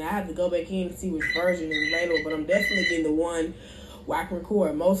Tools. Now I have to go back in and see which version is available. But I'm definitely getting the one where I can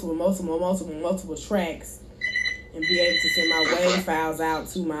record multiple tracks and be able to send my WAV files out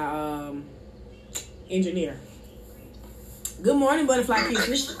to my engineer. Good morning, Butterfly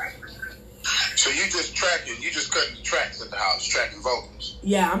Kisses. So you just cutting the tracks at the house, tracking vocals.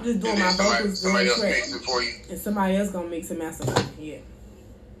 Yeah, I'm just doing my vocals. Somebody else mixing for you? And somebody else gonna mix and master for me, yeah.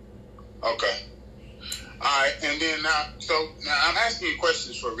 Okay. All right, and then now I'm asking you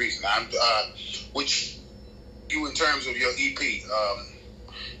questions for a reason. Which you in terms of your EP,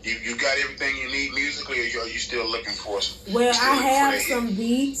 you got everything you need musically, or are you still looking for? Well, I have some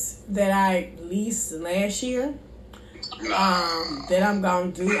beats that I leased last year. That I'm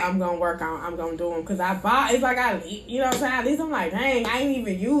gonna do. I'm gonna work on. I'm gonna do them because I bought. It's like you know what I'm saying. At least I'm like, dang, I ain't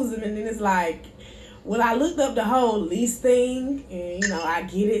even use them, and then it's like, well, I looked up the whole lease thing, and I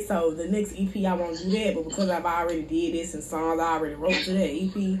get it. So the next EP, I won't do that, but because I've already did this and songs I already wrote to that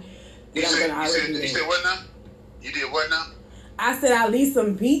EP, I'm gonna already do that. You said what now? You did what now? I said I leased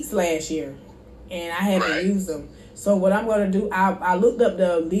some beats last year, and I haven't used them. So what I'm gonna do, I looked up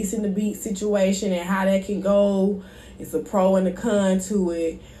the leasing the beat situation and how that can go. It's a pro and a con to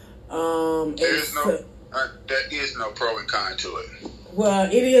it. There is no pro and con to it. Well,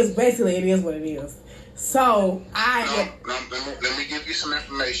 it is basically it is what it is. So let me give you some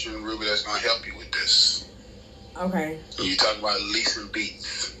information, Ruby, that's gonna help you with this. Okay. You talk about leasing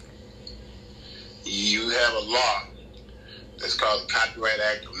beats. You have a law that's called the Copyright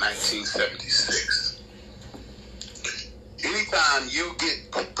Act of 1976. Anytime you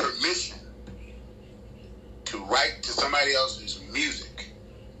get permission to write to somebody else's music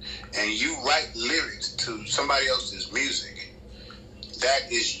and you write lyrics to somebody else's music, that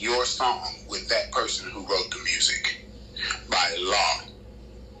is your song with that person who wrote the music by law.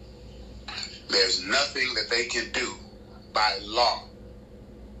 There's nothing that they can do by law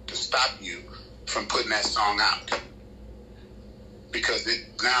to stop you from putting that song out, because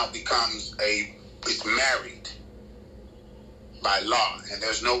it now becomes it's married by law, and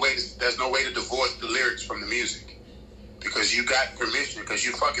there's no way to divorce the lyrics from the music, because you got permission, because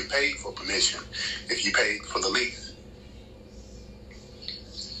you fucking paid for permission if you paid for the lease,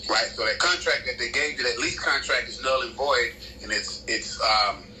 right? So that contract that they gave you, that lease contract, is null and void, and it's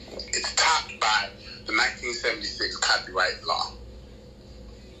topped by the 1976 copyright law.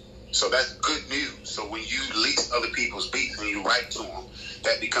 So that's good news. So when you lease other people's beats and you write to them,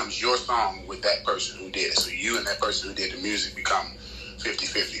 that becomes your song with that person who did it. So you and that person who did the music become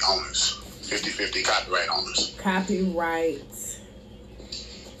 50-50 owners, 50-50 copyright owners. Copyright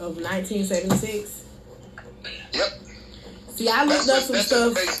of 1976? Yep. See, I looked up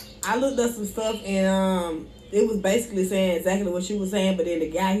some stuff and it was basically saying exactly what you were saying, but then the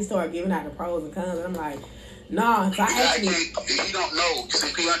guy, he started giving out the pros and cons, and I'm like, nah, if he don't know.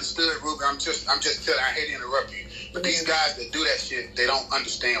 If he understood, Ruben, I'm just telling. I hate to interrupt you, but these guys that do that shit, they don't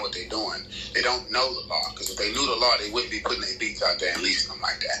understand what they're doing. They don't know the law, because if they knew the law, they wouldn't be putting their beats out there and leasing them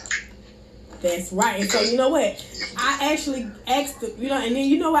like that. That's right. And because, so you know what? I actually asked, and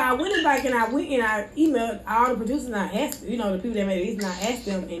then I went back and I emailed all the producers and I asked, the people that made it, and I asked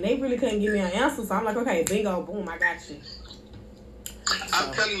them, and they really couldn't give me an answer. So I'm like, okay, bingo, boom, I got you.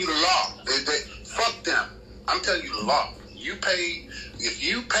 I'm telling you the law. Fuck them. I'm telling you the law. If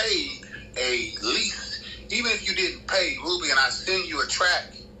you paid a lease, even if you didn't pay, Ruby, and I send you a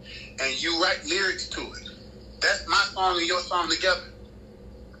track and you write lyrics to it, that's my song and your song together.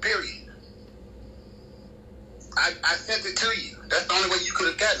 Period. I sent it to you. That's the only way you could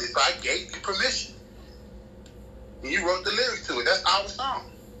have gotten it. So I gave you permission. And you wrote the lyrics to it. That's our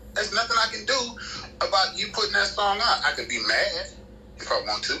song. There's nothing I can do about you putting that song out. I can be mad if I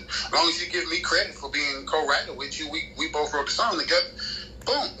want to. As long as you give me credit for being co-writer with you, we both wrote the song together.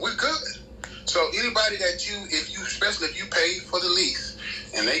 Boom, we're good. So anybody that especially if you paid for the lease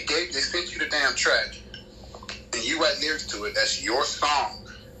and they sent you the damn track and you write lyrics to it, that's your song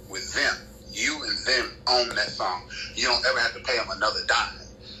with them. You and them own that song. You don't ever have to pay them another dime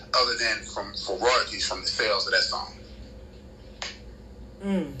other than for royalties from the sales of that song.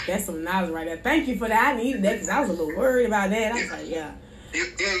 That's some knowledge right there. Thank you for that. I needed that because I was a little worried about that. I was like, yeah. You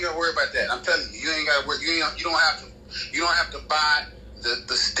ain't gotta worry about that. I'm telling you, you ain't gotta worry. You don't have to buy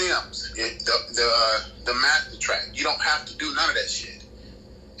the stems, the master track. You don't have to do none of that shit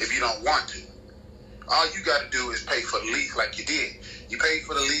if you don't want to. All you got to do is pay for the lease like you did. You paid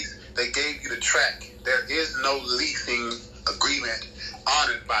for the lease. They gave you the track. There is no leasing agreement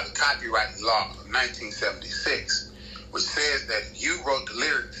honored by the copyright law of 1976, which says that if you wrote the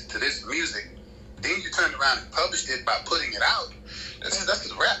lyrics to this music, then you turned around and published it by putting it out. That's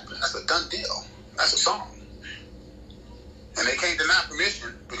a rap. That's a done deal. That's a song. And they can't deny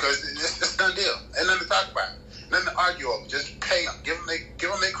permission because it's a done deal. Ain't nothing to talk about. Nothing to argue over. Just pay them. Give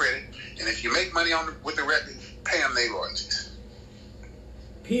them their credit. And if you make money with the record, pay them their royalties.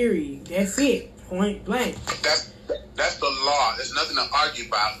 Period. That's it. Point blank. That's the law. There's nothing to argue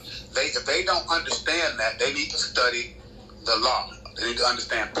about. If they don't understand that, they need to study the law. They need to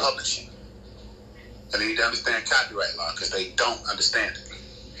understand publishing. And they need to understand copyright law because they don't understand it.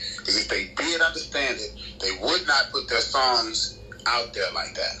 Because if they did understand it, they would not put their songs out there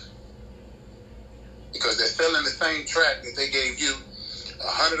like that. Because they're selling the same track that they gave you.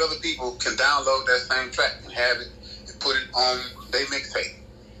 100 other people can download that same track and have it and put it on their mixtape.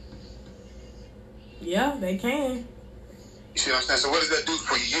 Yeah, they can. You see what I'm saying? So what does that do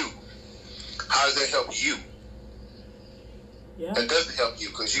for you? How does that help you? Yeah. That doesn't help you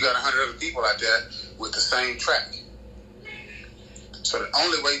because you got 100 other people out there with the same track. So the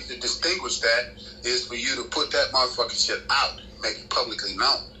only way to distinguish that is for you to put that motherfucking shit out, make it publicly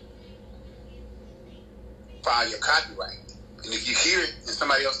known. File your copyright. And if you hear it and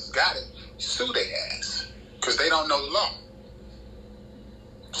somebody else has got it, sue their ass. Because they don't know the law.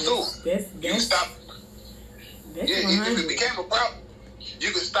 Sue them. You can stop. If it became a problem,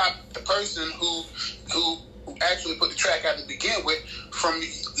 you could stop the person who actually put the track out to begin with from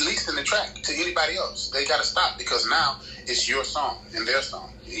leasing the track to anybody else. They got to stop because now it's your song and their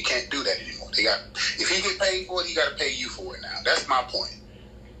song. You can't do that anymore. If he get paid for it, he got to pay you for it now. That's my point.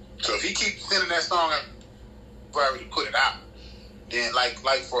 So if he keeps sending that song out, I've already put it out. Then like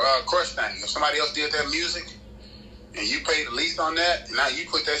for Crush Thing, if somebody else did that music and you paid the lease on that, and now you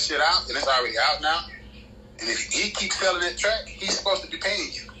put that shit out and it's already out now, and if he keeps selling that track, he's supposed to be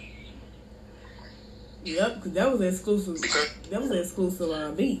paying you. Yep, because that was an exclusive.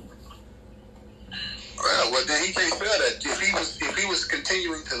 Beat. Well, then he can't sell that. If he was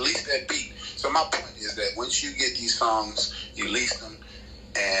continuing to lease that beat. So my point is that once you get these songs, you lease them,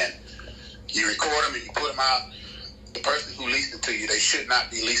 and you record them and you put them out. The person who leased it to you, they should not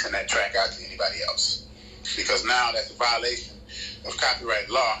be leasing that track out to anybody else, because now that's a violation of copyright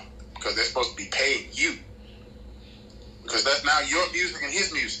law. Because they're supposed to be paying you. Because that's now your music and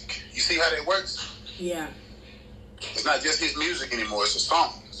his music. You see how that works? Yeah. It's not just his music anymore. It's a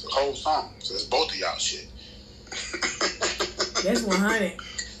song. It's a whole song. So it's both of y'all shit. That's 100.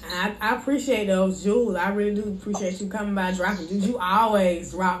 I appreciate those, Jules. I really do appreciate you coming by dropping. Jules, you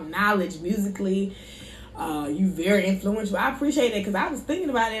always drop knowledge musically. You very influential. I appreciate it because I was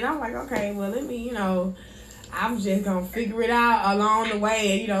thinking about it. And I'm like, okay, well, let me, I'm just going to figure it out along the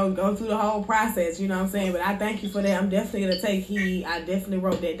way and, go through the whole process, you know what I'm saying? But I thank you for that. I'm definitely going to take heed. I definitely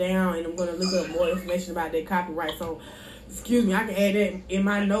wrote that down, and I'm going to look up more information about that copyright. So, excuse me, I can add that in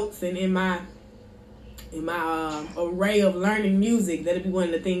my notes and in my array of learning music. That'll be one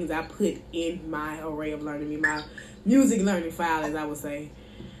of the things I put in my array of learning, in my music learning file, as I would say.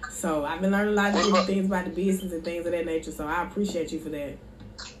 So, I've been learning a lot of different things about the business and things of that nature, so I appreciate you for that.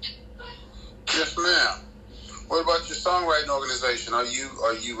 Yes, ma'am. What about your songwriting organization? Are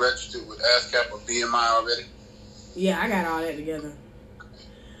you registered with ASCAP or BMI already? Yeah, I got all that together.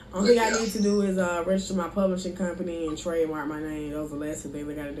 Only thing I need to do is register my publishing company and trademark my name. Those are the last two things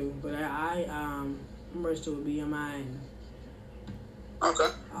I got to do. But I'm registered with BMI and all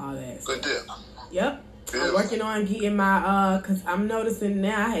that. Good deal. Yep. Beautiful. I'm working on getting my, because I'm noticing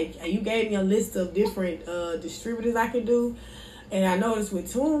now, you gave me a list of different distributors I can do. And I noticed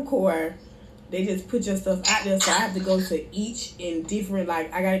with TuneCore, they just put your stuff out there, so I have to go to each in different,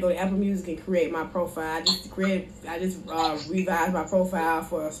 I got to go to Apple Music and create my profile. I just revised my profile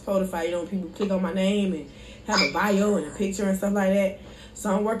for Spotify. People click on my name and have a bio and a picture and stuff like that.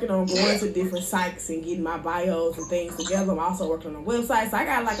 So I'm working on going to different sites and getting my bios and things together. I'm also working on a website. So I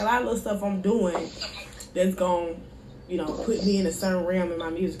got a lot of little stuff I'm doing that's going to, put me in a certain realm in my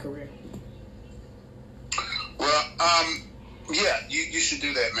music career. Well, yeah, you should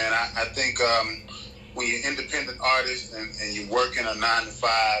do that, man. I think when you're independent artist and you're working a 9 to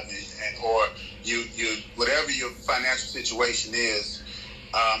 5 or you whatever your financial situation is,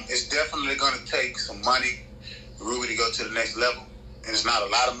 definitely going to take some money, Ruby, to go to the next level. And it's not a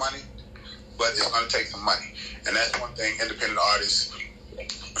lot of money, but it's going to take some money. And that's one thing independent artists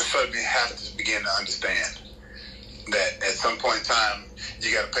certainly have to begin to understand, that at some point in time,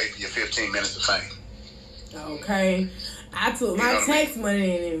 you got to pay for your 15 minutes of fame. Okay. I took my tax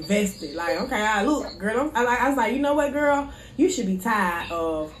money and invested. Like, okay, look, girl, I was like, you know what, girl? You should be tired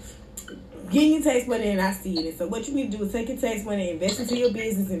of getting your tax money and not seeing it. So what you need to do is take your tax money, invest into your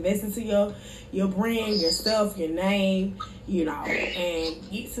business, invest into your brand, your stuff, your name,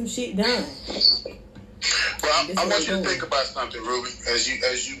 and get some shit done. Well, I want you to think about something, Ruby, as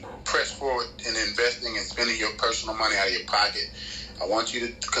you press forward in investing and spending your personal money out of your pocket. I want you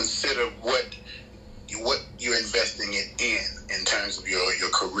to consider what you're investing it in terms of your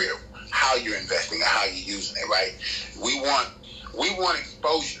career, how you're investing and how you're using it, right? We want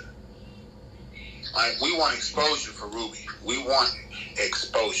exposure. Right? We want exposure for Ruby. We want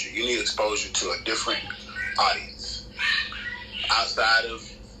exposure. You need exposure to a different audience outside of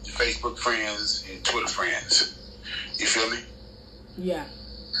Facebook friends and Twitter friends. You feel me? Yeah.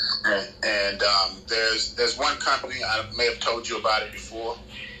 And there's one company, I may have told you about it before,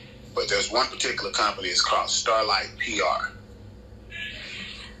 but there's one particular company. It's called Starlight PR.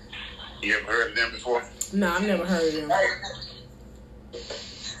 You ever heard of them before? No, I've never heard of them.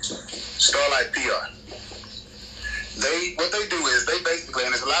 Starlight PR. What they do is they basically,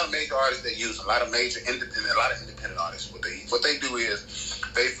 and there's a lot of major artists that use them, a lot of independent artists. What they do is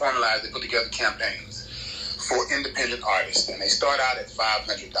they formalize, they put together campaigns for independent artists, and they start out at $500.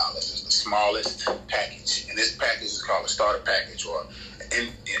 It's the smallest package, and this package is called a starter package or an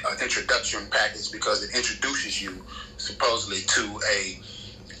introduction package because it introduces you supposedly to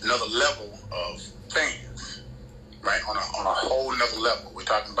another level of fans, right? On a whole nother level. We're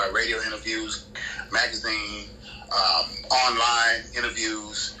talking about radio interviews, magazine, online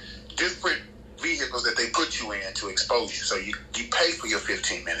interviews, different vehicles that they put you in to expose you. So you pay for your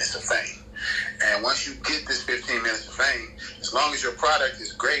 15 minutes of fame. And once you get this 15 minutes of fame, as long as your product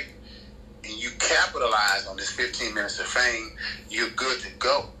is great and you capitalize on this 15 minutes of fame, you're good to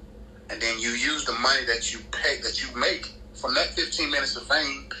go. And then you use the money that you make from that 15 minutes of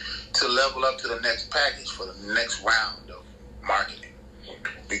fame to level up to the next package for the next round of marketing.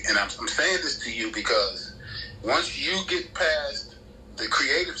 And I'm saying this to you because once you get past the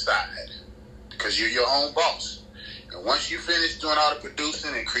creative side, because you're your own boss, and once you finish doing all the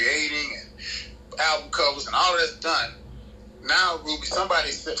producing and creating and album covers and all of that's done, now, Ruby,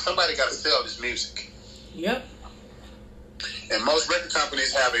 somebody got to sell this music. Yep. And most record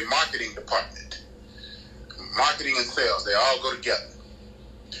companies have a marketing department. Marketing and sales, they all go together.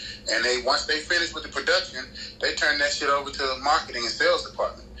 And once they finish with the production, they turn that shit over to the marketing and sales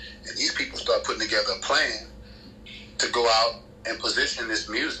department. And these people start putting together a plan to go out and position this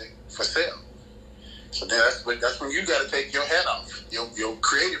music for sale. So then that's when you got to take your hat off, your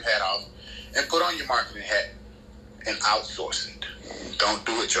creative hat off, and put on your marketing hat and outsource it. Don't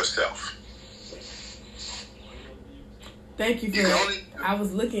do it yourself. Thank you for that. I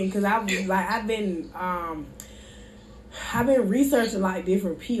was looking because I've been researching like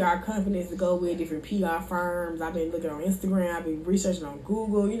different PR companies to go with, different PR firms. I've been looking on Instagram. I've been researching on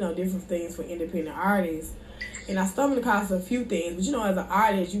Google, different things for independent artists. And I stumbled across a few things. But as an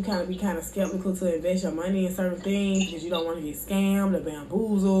artist, you kind of skeptical to invest your money in certain things because you don't want to get scammed or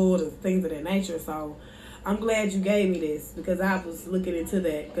bamboozled or things of that nature. So I'm glad you gave me this because I was looking into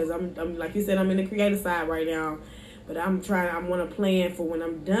that because I'm like you said, I'm in the creative side right now. But I want to plan for when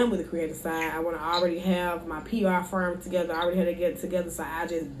I'm done with the creative side. I want to already have my PR firm together. I already had to get it together, so I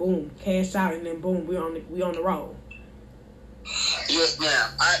just cash out and then boom, we on the roll. Yes, ma'am.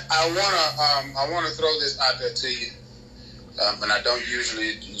 I wanna throw this out there to you, and I don't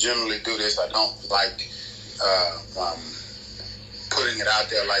generally do this. I don't like putting it out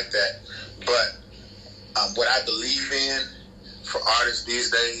there like that. But what I believe in for artists these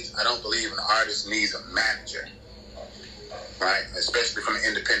days, I don't believe an artist needs a manager. Right, especially from an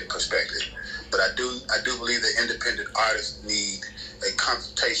independent perspective, but I do believe that independent artists need a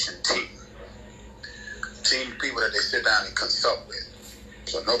consultation team of people that they sit down and consult with.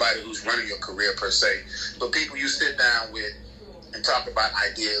 So nobody who's running your career per se, but people you sit down with and talk about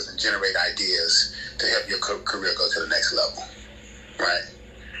ideas and generate ideas to help your career go to the next level. Right.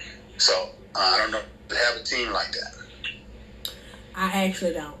 So I don't know if you have a team like that. I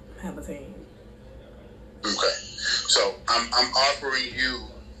actually don't have a team. Okay. So I'm offering you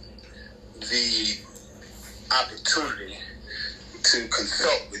the opportunity to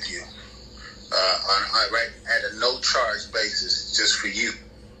consult with you at a no charge basis, just for you.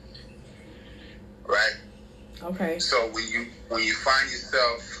 Right. Okay. So when you find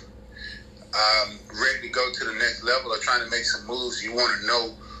yourself ready to go to the next level or trying to make some moves, you want to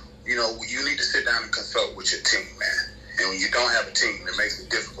know, you need to sit down and consult with your team, man. And when you don't have a team, it makes it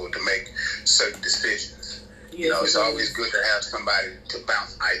difficult to make certain decisions. Yes, it's always good to have somebody to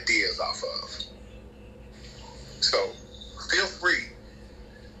bounce ideas off of. So feel free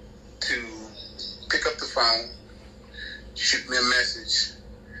to pick up the phone, shoot me a message,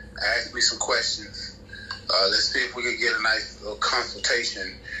 ask me some questions. Let's see if we can get a nice little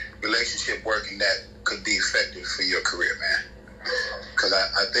consultation relationship working that could be effective for your career, man. Because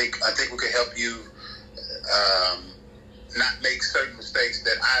I think we could help you not make certain mistakes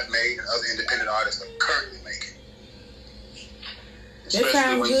that I've made and other independent artists are currently making. That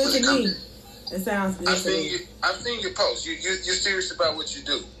sounds good to me. That sounds good to me. I've seen your posts. You're serious about what you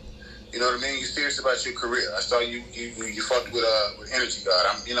do. You know what I mean? You're serious about your career. I saw you fucked with Energy God.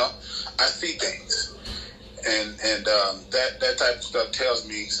 I see things. And that type of stuff tells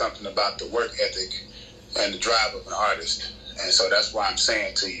me something about the work ethic and the drive of an artist. And so that's why I'm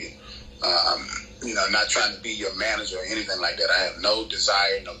saying to you, not trying to be your manager or anything like that. I have no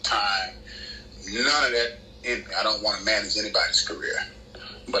desire, no time, none of that in me. I don't want to manage anybody's career.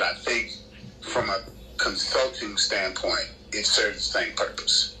 But I think from a consulting standpoint, it serves the same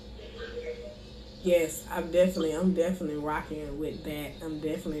purpose. Yes, I'm definitely rocking with that.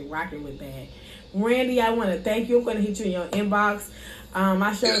 Randy, I want to thank you. I'm going to hit you in your inbox.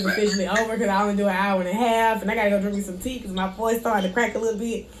 My show is officially over because I only do an hour and a half, and I got to go drink me some tea because my voice started to crack a little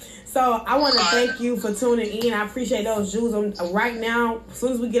bit. So I want to thank you for tuning in. I appreciate those jewels. Right now, as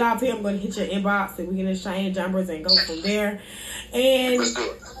soon as we get off here, I'm going to hit your inbox and we can exchange numbers and go from there. And,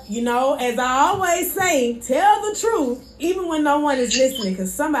 as I always say, tell the truth, even when no one is listening,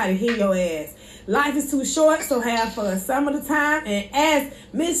 because somebody hear your ass. Life is too short, so have fun some of the time. And as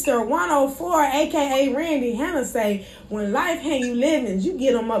Mr. 104, a.k.a. Randy Hanna say, when life hang you living, you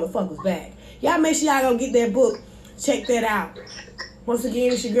get them motherfuckers back. Y'all make sure y'all go get that book. Check that out. Once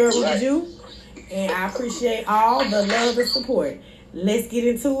again, it's your girl, Ruby Jew. And I appreciate all the love and support. Let's get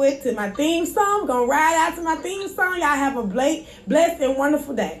into it to my theme song. We're going to ride out to my theme song. Y'all have a blessed and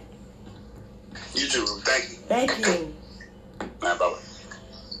wonderful day. You too, Ruby. Thank you. Thank you. Bye, bye.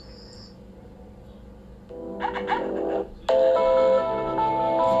 I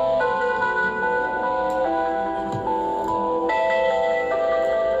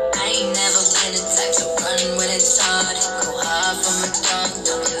ain't never been the type to run when it's hard. Go hard from a dog,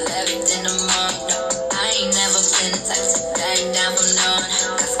 don't get left in the mud. No, I ain't never been the type to back down from none.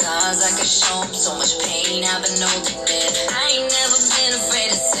 Got scars I can show 'em, so much pain I've been holding in. I ain't never been afraid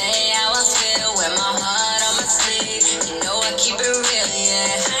to say how I feel, wear my heart on my sleeve. You know I keep it real,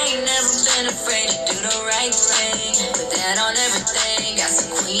 yeah. I ain't never been afraid to do the right thing. Put that on everything. Got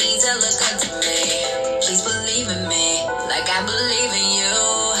some queens that look good to me. Please believe in me, like I believe in you.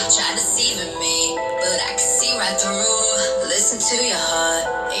 Try deceiving me, but I can see right through. Listen to your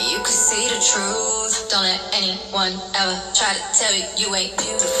heart, and you can see the truth. Don't let anyone ever try to tell you you ain't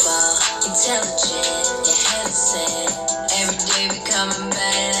beautiful. Intelligent, you're heaven sent. Every day becoming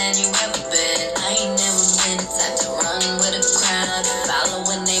better than you ever been. I ain't never been the type to run with a crowd. Follow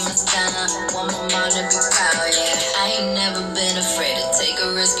when they must down. Want my mom to be proud, yeah. I ain't never been afraid to take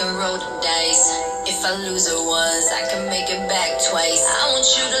a risk and roll the dice. If I lose it once, I can make it back twice. I want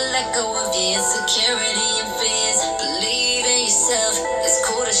you to let go of your insecurity and fears. Believe in yourself, it's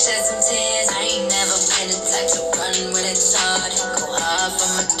cool to shed some tears. I ain't never been the type to run when it's hard. Go hard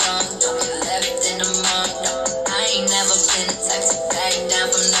from a dog, don't get left in the mud. No, I ain't never been the type to back down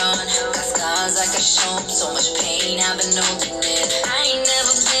from none. Got scars I can show 'em, so much pain I've been holding in. I ain't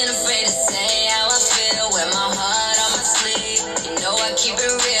never been afraid to say how I feel, wear my heart on my sleeve. You know I keep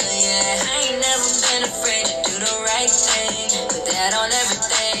it real, yeah. I ain't never been afraid to do the right thing. Put that on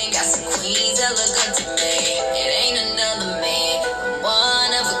everything. Got some queens that look good to me. It ain't another me, I'm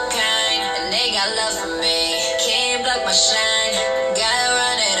one of a kind, and they got love for me. Can't block my shine, gotta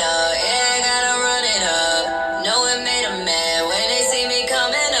run it up, yeah, gotta run it up. Know it made them mad when they see me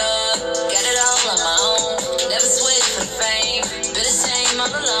coming up. Got it all on my own, never switch for fame. Been the same all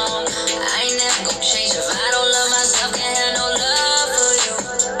along. I ain't never gon' change if I don't love myself, can't have no love for you.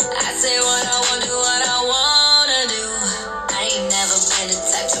 I say what I want, do what I wanna do. I ain't never been the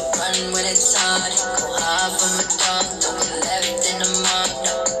type to run when it's hard. Go hard from a dog, don't get left in the mud.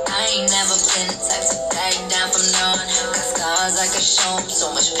 No, I ain't never been the type to back down from none. Got scars I can show 'em,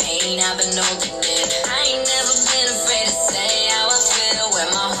 so much pain I've been holding in. I ain't never been afraid to say how